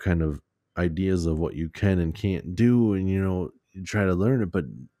stuff kind of ideas of what you can and can't do, and you try to learn it, but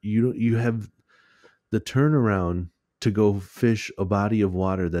you have the turnaround to go fish a body of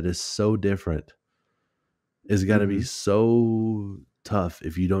water that is so different is got to be so tough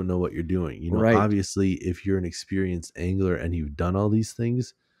if you don't know what you're doing. Right. Obviously if you're an experienced angler and you've done all these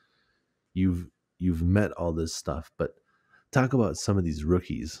things, you've met all this stuff. But talk about some of these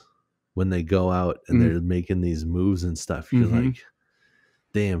rookies when they go out and they're making these moves and stuff. You're like,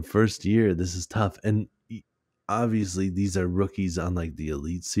 damn, first year, this is tough. And obviously these are rookies on like the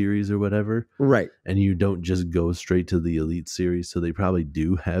Elite Series or whatever. Right. And you don't just go straight to the Elite Series. So they probably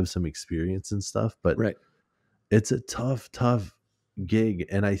do have some experience and stuff, but right. It's a tough gig.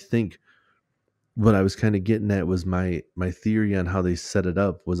 And I think what I was kind of getting at was my theory on how they set it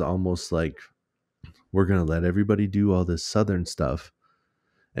up was almost like, we're going to let everybody do all this Southern stuff.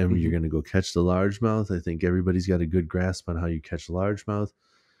 And you're going to go catch the largemouth. I think everybody's got a good grasp on how you catch largemouth.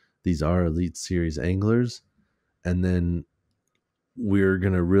 These are Elite Series anglers. And then we're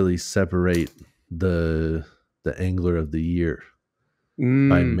going to really separate the angler of the year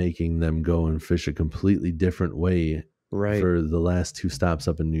by making them go and fish a completely different way for the last 2 stops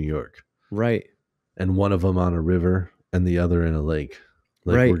up in New York. Right. And one of them on a river and the other in a lake.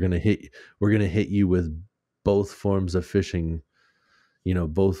 Like we're going to hit you with both forms of fishing,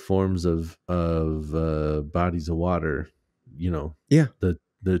 both forms of bodies of water, yeah.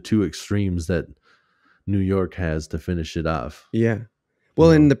 The 2 extremes that New York has to finish it off. Yeah.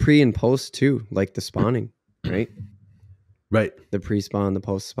 Well, in the pre and post too, like the spawning, right? Right. The pre-spawn, the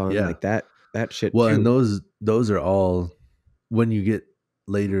post-spawn, like that shit well, too. And those are all, when you get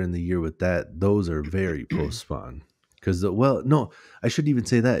later in the year with that, those are very post-spawn. Because no, I shouldn't even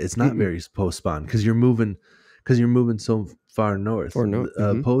say that. It's not very post-spawn because you're moving so far north.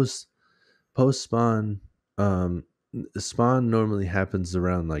 Post-spawn, spawn normally happens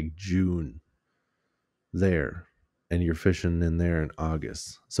around like June there, and you're fishing in there in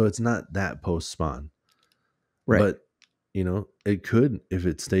August. So it's not that post-spawn. Right. But, it could, if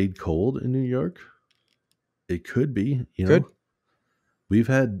it stayed cold in New York, it could be, We've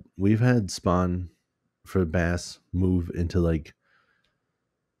had spawn for bass move into like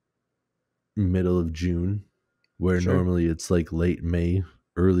middle of June, where normally it's like late May,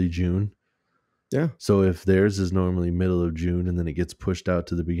 early June. Yeah. So if theirs is normally middle of June and then it gets pushed out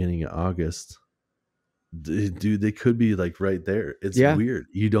to the beginning of August, dude, they could be like right there. It's weird.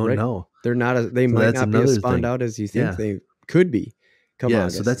 You don't know. They're not they might not be as spawned out as you think they could be.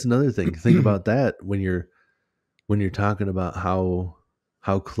 August. So that's another thing. Think about that when you're talking about how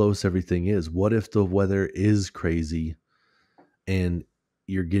close everything is. What if the weather is crazy and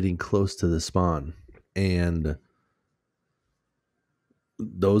you're getting close to the spawn, and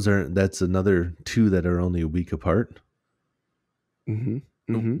that's another 2 that are only a week apart.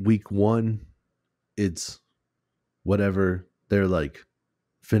 Week 1, it's whatever they're like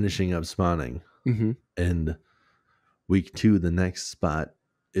finishing up spawning, and week 2, the next spot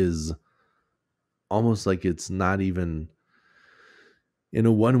is almost like it's not even in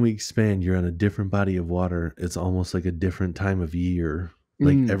a 1 week span. You're on a different body of water. It's almost like a different time of year.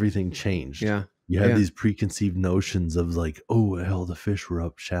 Like everything changed. Yeah. You have these preconceived notions of like, oh, hell, the fish were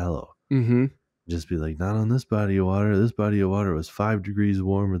up shallow. Just be like, not on this body of water. This body of water was 5 degrees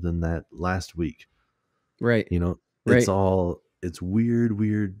warmer than that last week. Right. It's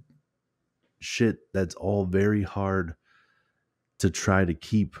weird shit that's all very hard to try to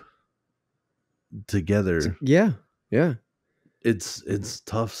keep together. Yeah. It's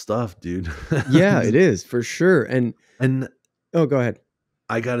tough stuff, dude. Yeah, it is for sure. And oh, go ahead.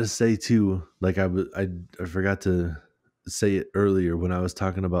 I gotta say too, like I forgot to say it earlier when I was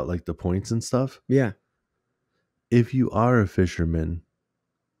talking about like the points and stuff. Yeah. If you are a fisherman,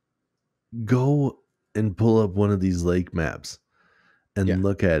 go and pull up one of these lake maps and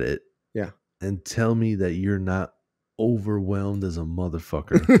look at it. Yeah. And tell me that you're not overwhelmed as a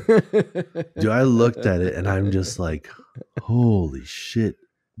motherfucker. Dude, I looked at it and I'm just like, holy shit.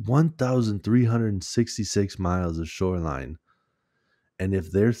 1,366 miles of shoreline. And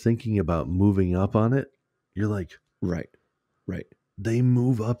if they're thinking about moving up on it, you're like, right. They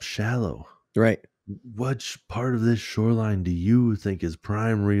move up shallow. Right. Which part of this shoreline do you think is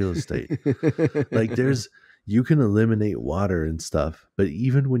prime real estate? Like you can eliminate water and stuff, but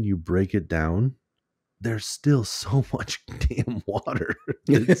even when you break it down, there's still so much damn water.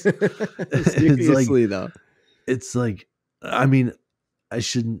 Seriously, though. It's like, I mean, I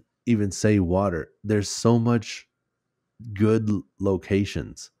shouldn't even say water. There's so much good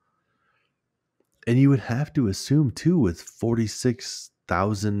locations. And you would have to assume too, with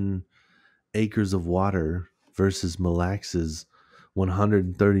 46,000 acres of water versus Mille Lacs's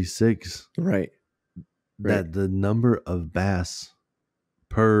 136. Right. That the number of bass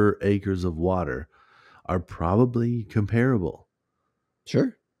per acres of water are probably comparable.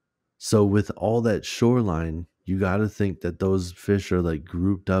 Sure. So with all that shoreline, you got to think that those fish are like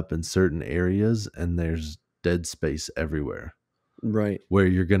grouped up in certain areas and there's dead space everywhere. Right. Where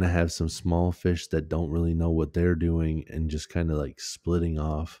you're going to have some small fish that don't really know what they're doing and just kind of like splitting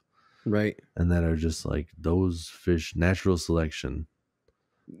off. Right. And that are just like those fish, natural selection.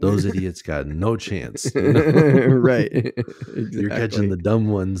 Those idiots got no chance. You know? Right. Exactly. You're catching the dumb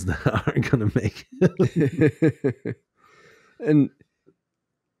ones that aren't going to make it. And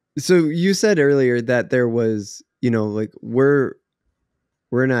so you said earlier that there was, like we're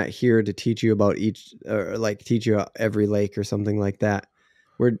not here to teach you about each, or like teach you every lake or something like that.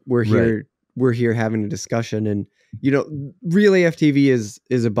 We're here, right. We're here having a discussion, and Real AF TV is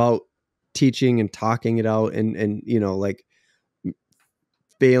about teaching and talking it out, and like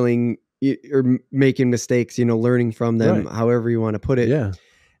failing or making mistakes, learning from them, right. However you want to put it. Yeah.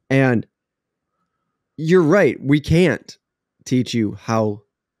 And you're right. We can't teach you how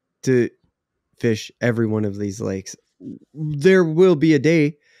to fish every one of these lakes. There will be a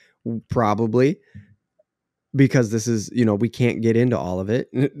day, probably, because this is, we can't get into all of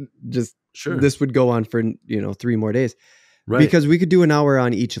it. Just sure. This would go on for, 3 more days, right? Because we could do an hour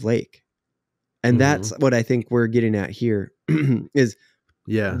on each lake. And that's what I think we're getting at here is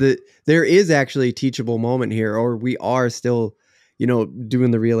Yeah. There is actually a teachable moment here, or we are still,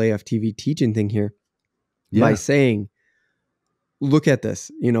 doing the real AF TV teaching thing here by saying, look at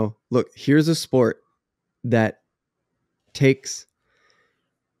this, look, here's a sport that takes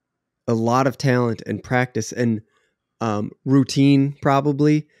a lot of talent and practice and routine,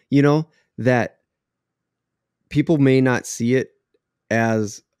 probably, that people may not see it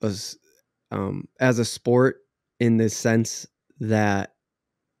as a sport in the sense that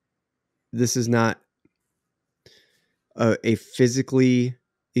this is not a physically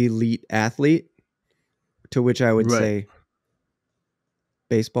elite athlete, to which I would say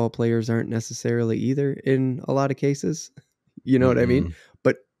baseball players aren't necessarily either in a lot of cases. You know what I mean?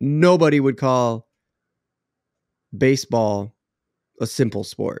 But nobody would call baseball a simple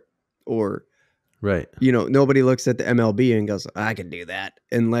sport, or nobody looks at the MLB and goes, I can do that,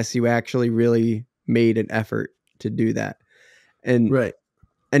 unless you actually really made an effort to do that. And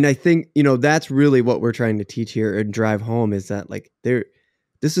and I think, that's really what we're trying to teach here and drive home, is that like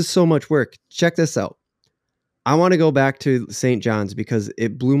this is so much work. Check this out. I want to go back to St. John's because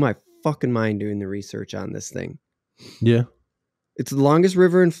it blew my fucking mind doing the research on this thing. Yeah. It's the longest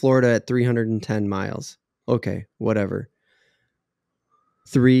river in Florida at 310 miles. Okay, whatever.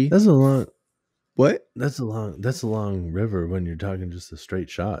 That's a long. What? That's a long river when you're talking just a straight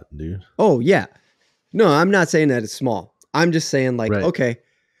shot, dude. Oh, yeah. No, I'm not saying that it's small. I'm just saying like, okay,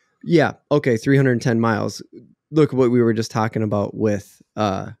 310 miles. Look at what we were just talking about with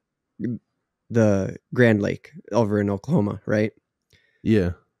the Grand Lake over in Oklahoma, right?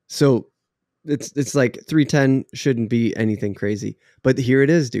 Yeah. So it's like 310 shouldn't be anything crazy. But here it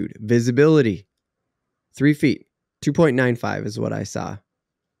is, dude. Visibility, 3 feet, 2.95 is what I saw.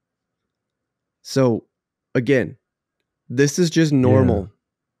 So again, this is just normal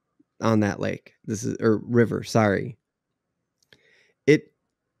on that lake. Or river, sorry.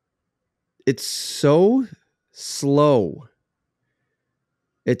 It's so slow.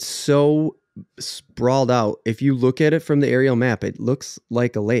 It's so sprawled out. If you look at it from the aerial map, it looks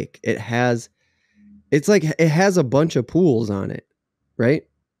like a lake. It has a bunch of pools on it, right?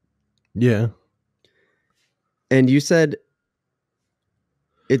 Yeah. And you said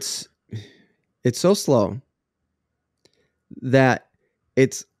it's so slow that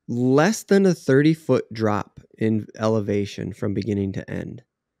it's less than a 30-foot drop in elevation from beginning to end.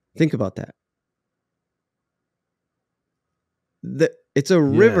 Think about that. It's a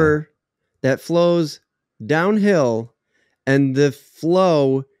river that flows downhill, and the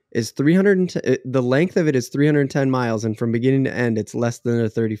flow is 310. The length of it is 310 miles, and from beginning to end, it's less than a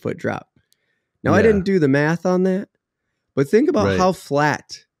 30-foot drop. Now, I didn't do the math on that, but think about how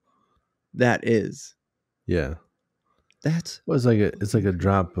flat that is. Yeah. That's it's like a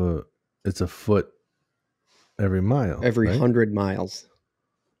drop. It's a foot every mile. Every 100 miles.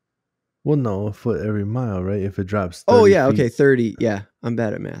 Well, no, a foot every mile, right? If it drops 30 feet. Okay, 30. Yeah, I'm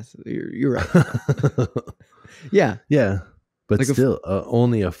bad at math. You're right. Yeah. Yeah, but like still,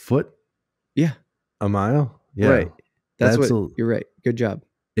 only a foot? Yeah. A mile? Yeah. Right. You're right. Good job.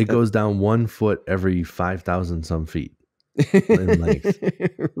 It goes down 1 foot every 5,000 some feet in length.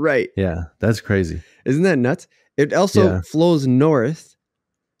 Right. Yeah, that's crazy. Isn't that nuts? It also flows north,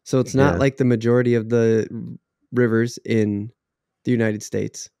 so it's not like the majority of the rivers in the United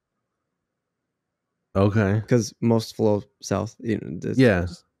States. Okay. Because most flow south. Yeah.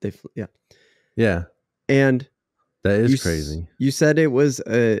 And that is crazy. You said it was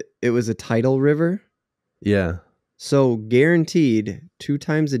a tidal river? Yeah. So guaranteed 2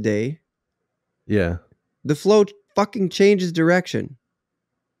 times a day. Yeah. The flow fucking changes direction.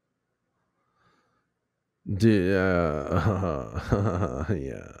 Yeah.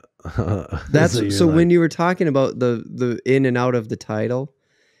 That's so when you were talking about the in and out of the tidal,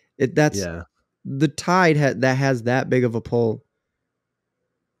 the tide has that big of a pull,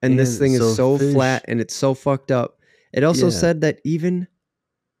 and this thing is so flat and it's so fucked up. It also said that even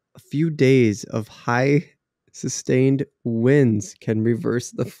a few days of high sustained winds can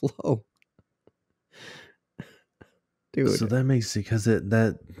reverse the flow. Dude. So that makes it, because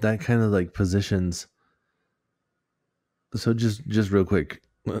that kind of like positions. So just real quick.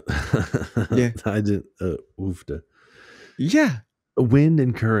 Yeah. I did oofta. Yeah. Wind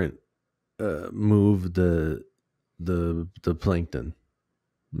and current move the plankton.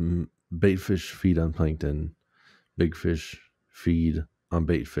 Bait fish feed on plankton. Big fish feed on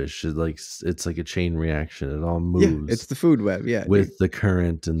bait fish. It's like a chain reaction. It all moves. Yeah, it's the food web. Yeah, with the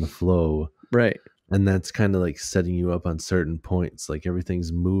current and the flow. Right. And that's kind of like setting you up on certain points. Like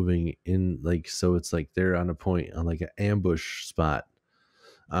everything's moving in, like, so it's like they're on a point, on like an ambush spot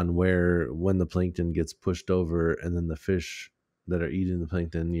on when the plankton gets pushed over, and then the fish that are eating the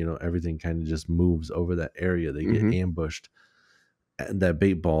plankton, everything kind of just moves over that area. They get ambushed. And that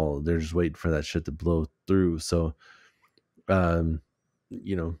bait ball, they're just waiting for that shit to blow through. So,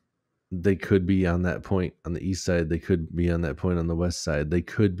 they could be on that point on the east side. They could be on that point on the west side. They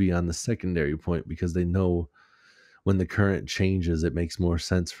could be on the secondary point because they know when the current changes, it makes more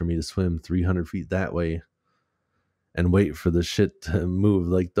sense for me to swim 300 feet that way and wait for the shit to move.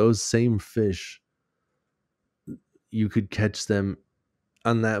 Like those same fish, you could catch them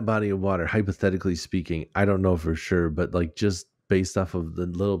on that body of water, hypothetically speaking. I don't know for sure, but like just based off of the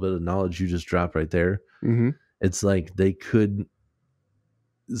little bit of knowledge you just dropped right there, it's like they could,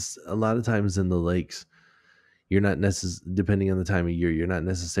 a lot of times in the lakes, you're not depending on the time of year, you're not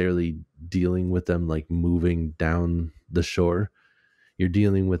necessarily dealing with them like moving down the shore. You're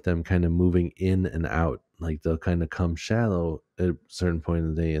dealing with them kind of moving in and out. Like they'll kind of come shallow at a certain point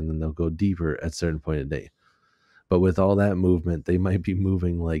of the day and then they'll go deeper at a certain point of the day. But with all that movement, they might be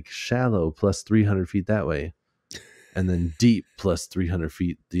moving like shallow plus 300 feet that way and then deep plus 300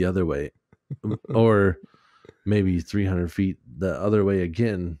 feet the other way. Or maybe 300 feet the other way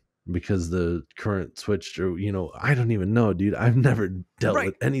again because the current switched, or I don't even know, dude. I've never dealt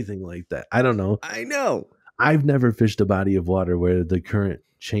with anything like that. I don't know. I know. I've never fished a body of water where the current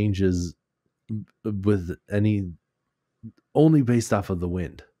changes with only based off of the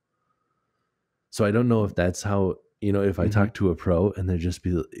wind. So I don't know if that's how, if I talk to a pro and they just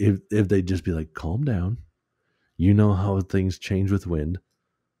be, if they just be like, calm down, how things change with wind.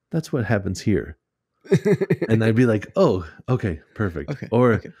 That's what happens here. And I'd be like, oh, okay, perfect. Okay,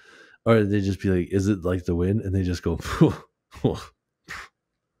 or they just be like, is it like the wind? And they just go, no,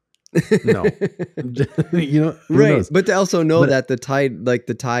 right. Knows? But to also know that the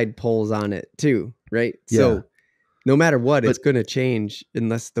tide pulls on it too, right? Yeah. So no matter what, it's going to change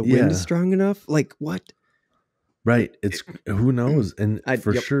unless the wind is strong enough. Like what? Right. It's who knows? And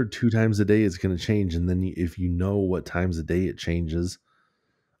for sure, 2 times a day it's going to change. And then if you know what times a day it changes,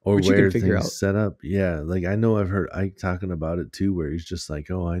 or which where things set up. Yeah. Like I know I've heard Ike talking about it too, where he's just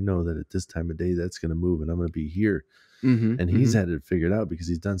like, oh, I know that at this time of day that's going to move and I'm going to be here. And he's had it figured out because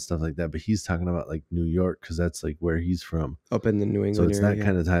he's done stuff like that. But he's talking about like New York because that's like where he's from. Up in the New England So it's area, that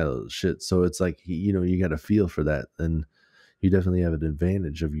kind of title shit. So it's like, you got to feel for that. And you definitely have an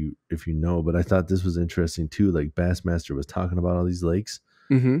advantage if you know. But I thought this was interesting too. Like Bassmaster was talking about all these lakes.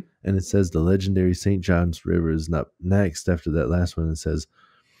 And it says the legendary St. John's River is not next after that last one. It says,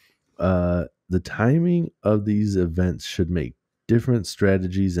 the timing of these events should make different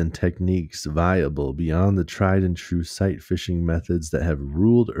strategies and techniques viable beyond the tried and true sight fishing methods that have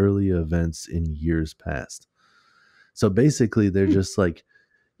ruled early events in years past. So basically they're just like,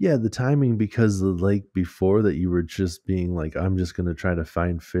 yeah, the timing, because the lake before that you were just being like, I'm just going to try to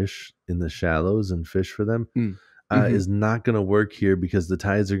find fish in the shallows and fish for them. Is not going to work here because the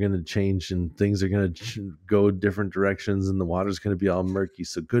tides are going to change and things are going to go different directions and the water's going to be all murky.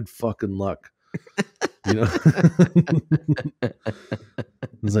 So good fucking luck. It's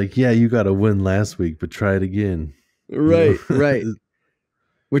like, yeah, you got to win last week, but try it again. Right. Right.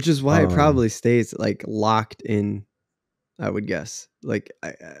 Which is why it probably stays like locked in, I would guess. Like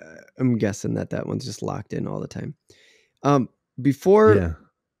I'm guessing that one's just locked in all the time. Before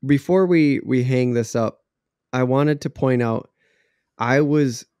we hang this up, I wanted to point out, I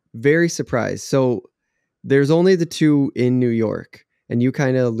was very surprised. So there's only the 2 in New York, and you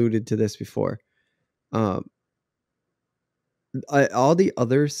kind of alluded to this before. All the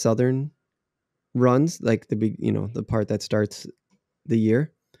other southern runs, like the big, the part that starts the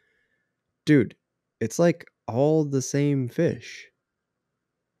year, dude, it's like all the same fish.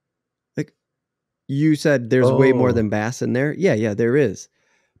 Like you said, there's way more than bass in there. Yeah, there is.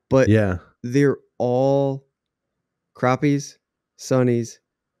 But they're all crappies, sunnies,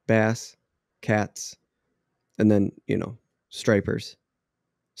 bass, cats, and then, stripers.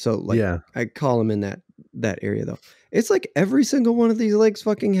 So like I call them in that area though. It's like every single one of these lakes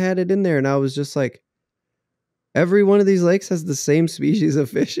fucking had it in there. And I was just like, every one of these lakes has the same species of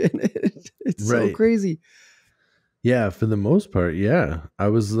fish in it. It's so crazy. Yeah, for the most part, yeah. I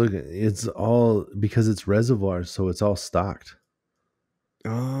was looking, it's all because it's reservoirs, so it's all stocked.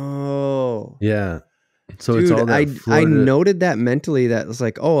 Oh. Yeah. So dude, it's all that I noted that mentally, that it's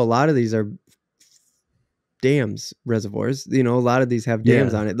like, oh, a lot of these are dams, reservoirs. A lot of these have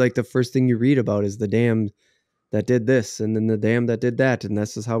dams on it. Like the first thing you read about is the dam that did this and then the dam that did that. And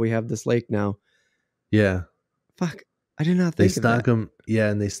this is how we have this lake now. Yeah. Fuck. I did not think they stock them. Yeah.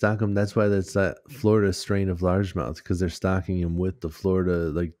 And they stock them. That's why that's that Florida strain of largemouth, because they're stocking them with the Florida,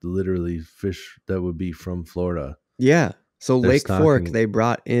 like literally fish that would be from Florida. Yeah. So Lake Fork, they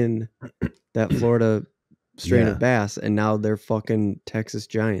brought in that Florida strain of bass, and now they're fucking Texas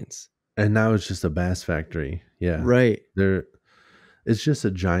giants. And now it's just a bass factory. Yeah. Right. It's just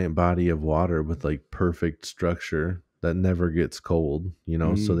a giant body of water with like perfect structure that never gets cold,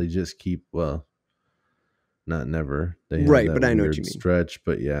 so they just keep, well, not never. They have that but I know what you weird mean. stretch,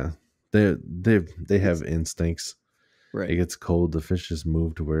 but yeah. They have instincts. Right. It gets cold, the fish just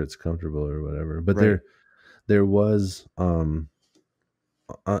move to where it's comfortable or whatever. But there was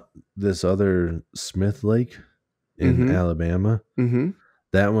this other Smith Lake in Alabama. Mm-hmm.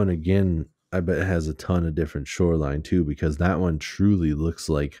 That one again, I bet it has a ton of different shoreline too, because that one truly looks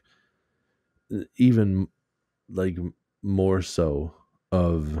like, even like more so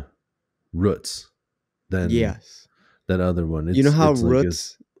of roots than that other one. You know how it's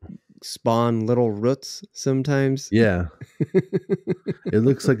roots spawn little roots sometimes? Yeah. It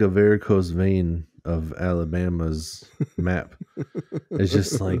looks like a varicose vein of Alabama's map. It's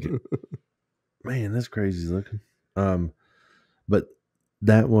just like, man, that's crazy looking. But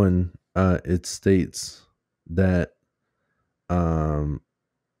that one, it states that, what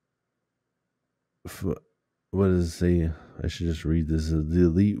does it say? I should just read this. The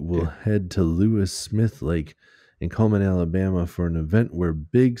elite will head to Lewis Smith Lake in Coleman, Alabama for an event where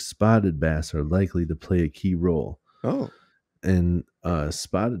big spotted bass are likely to play a key role. Oh. And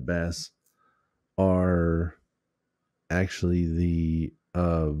spotted bass are actually the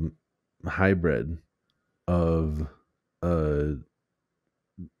hybrid of a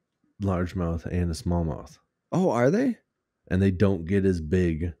largemouth and a smallmouth. Oh, are they? And they don't get as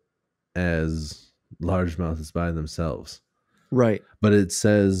big as largemouths by themselves. Right. But it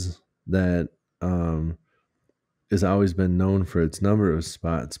says that has always been known for its number of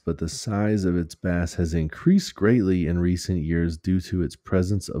spots, but the size of its bass has increased greatly in recent years due to its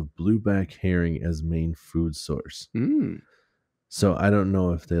presence of blueback herring as main food source. So I don't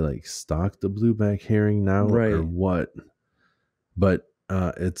know if they like stock the blueback herring now or what, but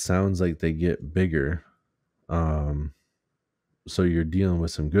it sounds like they get bigger. So you're dealing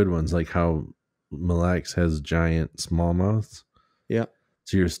with some good ones, like how Mille Lacs has giant smallmouths. Yeah.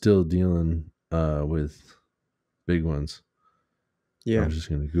 So you're still dealing with big ones. Yeah. I was just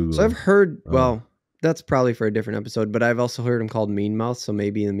going to Google. So I've heard, well, that's probably for a different episode, but I've also heard them called mean mouth. So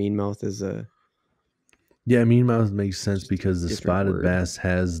maybe the mean mouth is a. Yeah, mean mouth makes sense because the spotted bass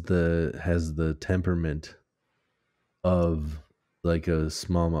has the temperament of like a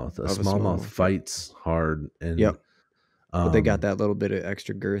smallmouth. A smallmouth fights hard, and but they got that little bit of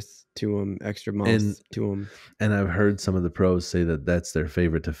extra girth to them, extra mouth to them. And I've heard some of the pros say that that's their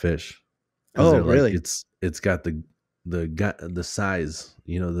favorite to fish. Oh, really? Like, it's got the size,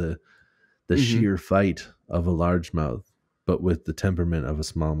 the sheer fight of a largemouth, but with the temperament of a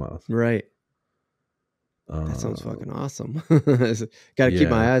smallmouth. Right. That sounds fucking awesome. Got to keep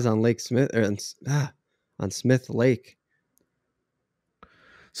my eyes on Lake Smith or on Smith Lake.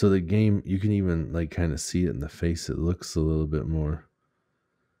 So the game, you can even like kind of see it in the face. It looks a little bit more.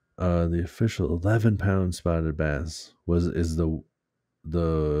 The official 11-pound spotted bass is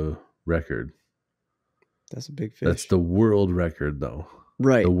the record. That's a big fish. That's the world record, though.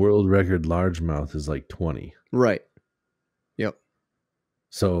 Right. The world record largemouth is like 20. Right. Yep.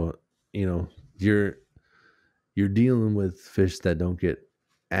 So you're dealing with fish that don't get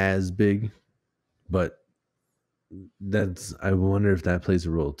as big, but I wonder if that plays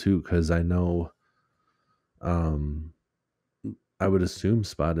a role too, because I know I would assume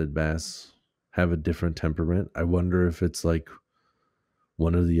spotted bass have a different temperament. I wonder if it's like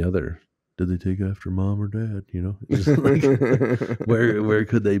one or the other. Did they take after mom or dad? Just like, where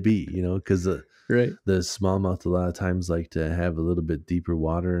could they be? Because the smallmouth a lot of times like to have a little bit deeper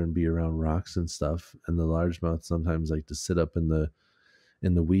water and be around rocks and stuff, and the largemouth sometimes like to sit up in the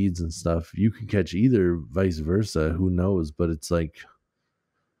weeds and stuff. You can catch either, vice versa. Who knows? But it's like,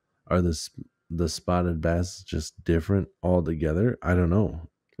 are the spotted bass just different altogether? I don't know.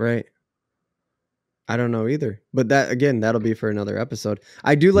 Right. I don't know either. But that'll be for another episode.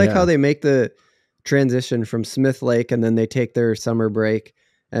 I do like how they make the transition from Smith Lake, and then they take their summer break,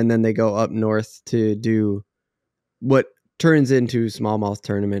 and then they go up north to do what turns into smallmouth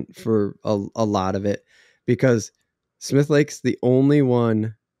tournament for a lot of it, because Smith Lake's the only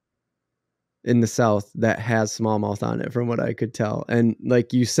one in the South that has smallmouth on it, from what I could tell. And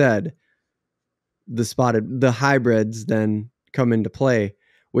like you said, the hybrids then come into play,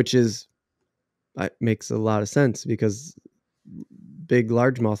 which makes a lot of sense, because big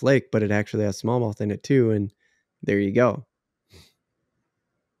largemouth lake, but it actually has smallmouth in it too. And there you go.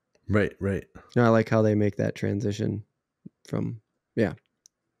 Right. I like how they make that transition from,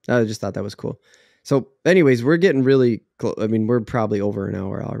 I just thought that was cool. So anyways, we're getting really close. I mean, we're probably over an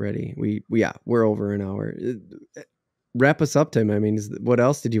hour already. We're over an hour. Wrap us up, Tim. I mean, what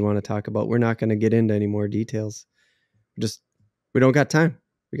else did you want to talk about? We're not going to get into any more details. We don't got time.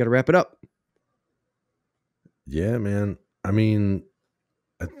 We got to wrap it up. Yeah, man. I mean,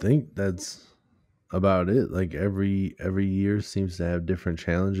 I think that's about it. Like every year seems to have different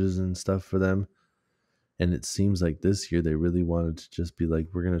challenges and stuff for them. And it seems like this year they really wanted to just be like,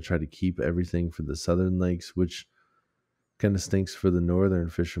 we're going to try to keep everything for the southern lakes, which kind of stinks for the northern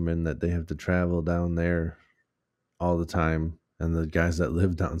fishermen that they have to travel down there all the time. And the guys that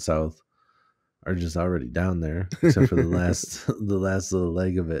live down south are just already down there, except for the last little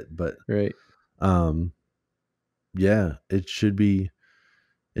leg of it. But right. Yeah, it should be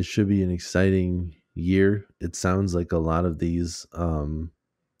an exciting year. It sounds like a lot of these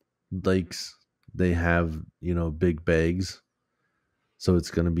lakes, they have, big bags. So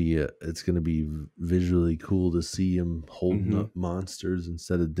it's going to be visually cool to see them holding up monsters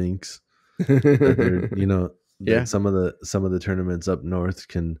instead of dinks. That they're, that some of the tournaments up north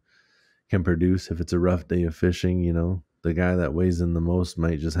can produce. If it's a rough day of fishing, the guy that weighs in the most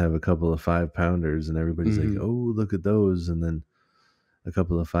might just have a couple of 5-pounders, and everybody's like, oh, look at those. And then a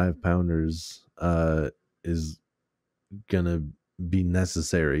couple of 5-pounders is gonna be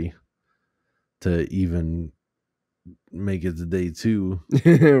necessary to even make it to day 2.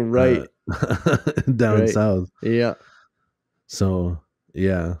 Right. Down south. Yeah. So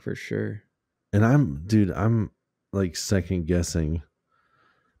yeah, for sure. And I'm like second guessing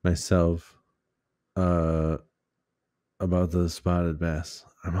myself about the spotted bass.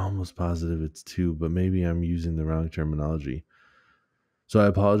 I'm almost positive it's 2, but maybe I'm using the wrong terminology. So I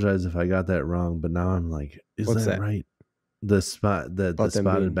apologize if I got that wrong, but now I'm like, is that right? The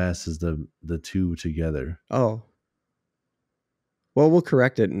spotted bass is the 2 together. Oh. Well, we'll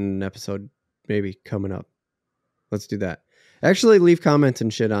correct it in an episode maybe coming up. Let's do that. Actually, leave comments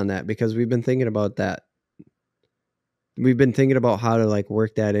and shit on that, because we've been thinking about that. We've been thinking about how to like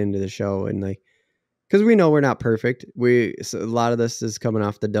work that into the show, and like, because we know we're not perfect. A lot of this is coming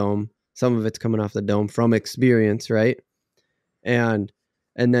off the dome. Some of it's coming off the dome from experience, right? And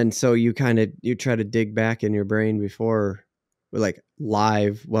then so you try to dig back in your brain before we're like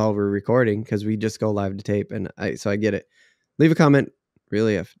live while we're recording, because we just go live to tape. And so I get it. Leave a comment,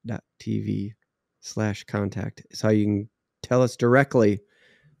 realif.tv/contact is how you can tell us directly.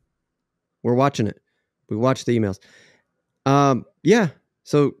 We're watching it. We watch the emails. Yeah.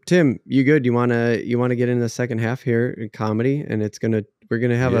 So Tim, you good? You wanna get into the second half here in comedy, and we're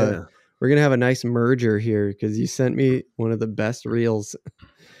gonna have a nice merger here, because you sent me one of the best reels,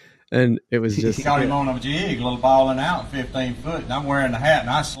 and it was just he caught him on a jig, a little balling out 15 foot, and I'm wearing the hat, and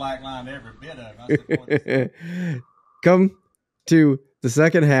I slacklined every bit of it. Come to the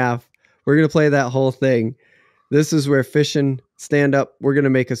second half. We're gonna play that whole thing. This is where fishing stand up. We're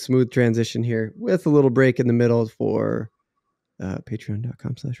gonna make a smooth transition here with a little break in the middle for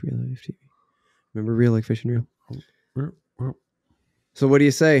patreon.com/reallifetv. Remember, Real Like Fishing Real. So what do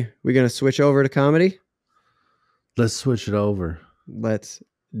you say? We're going to switch over to comedy? Let's switch it over. Let's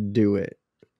do it.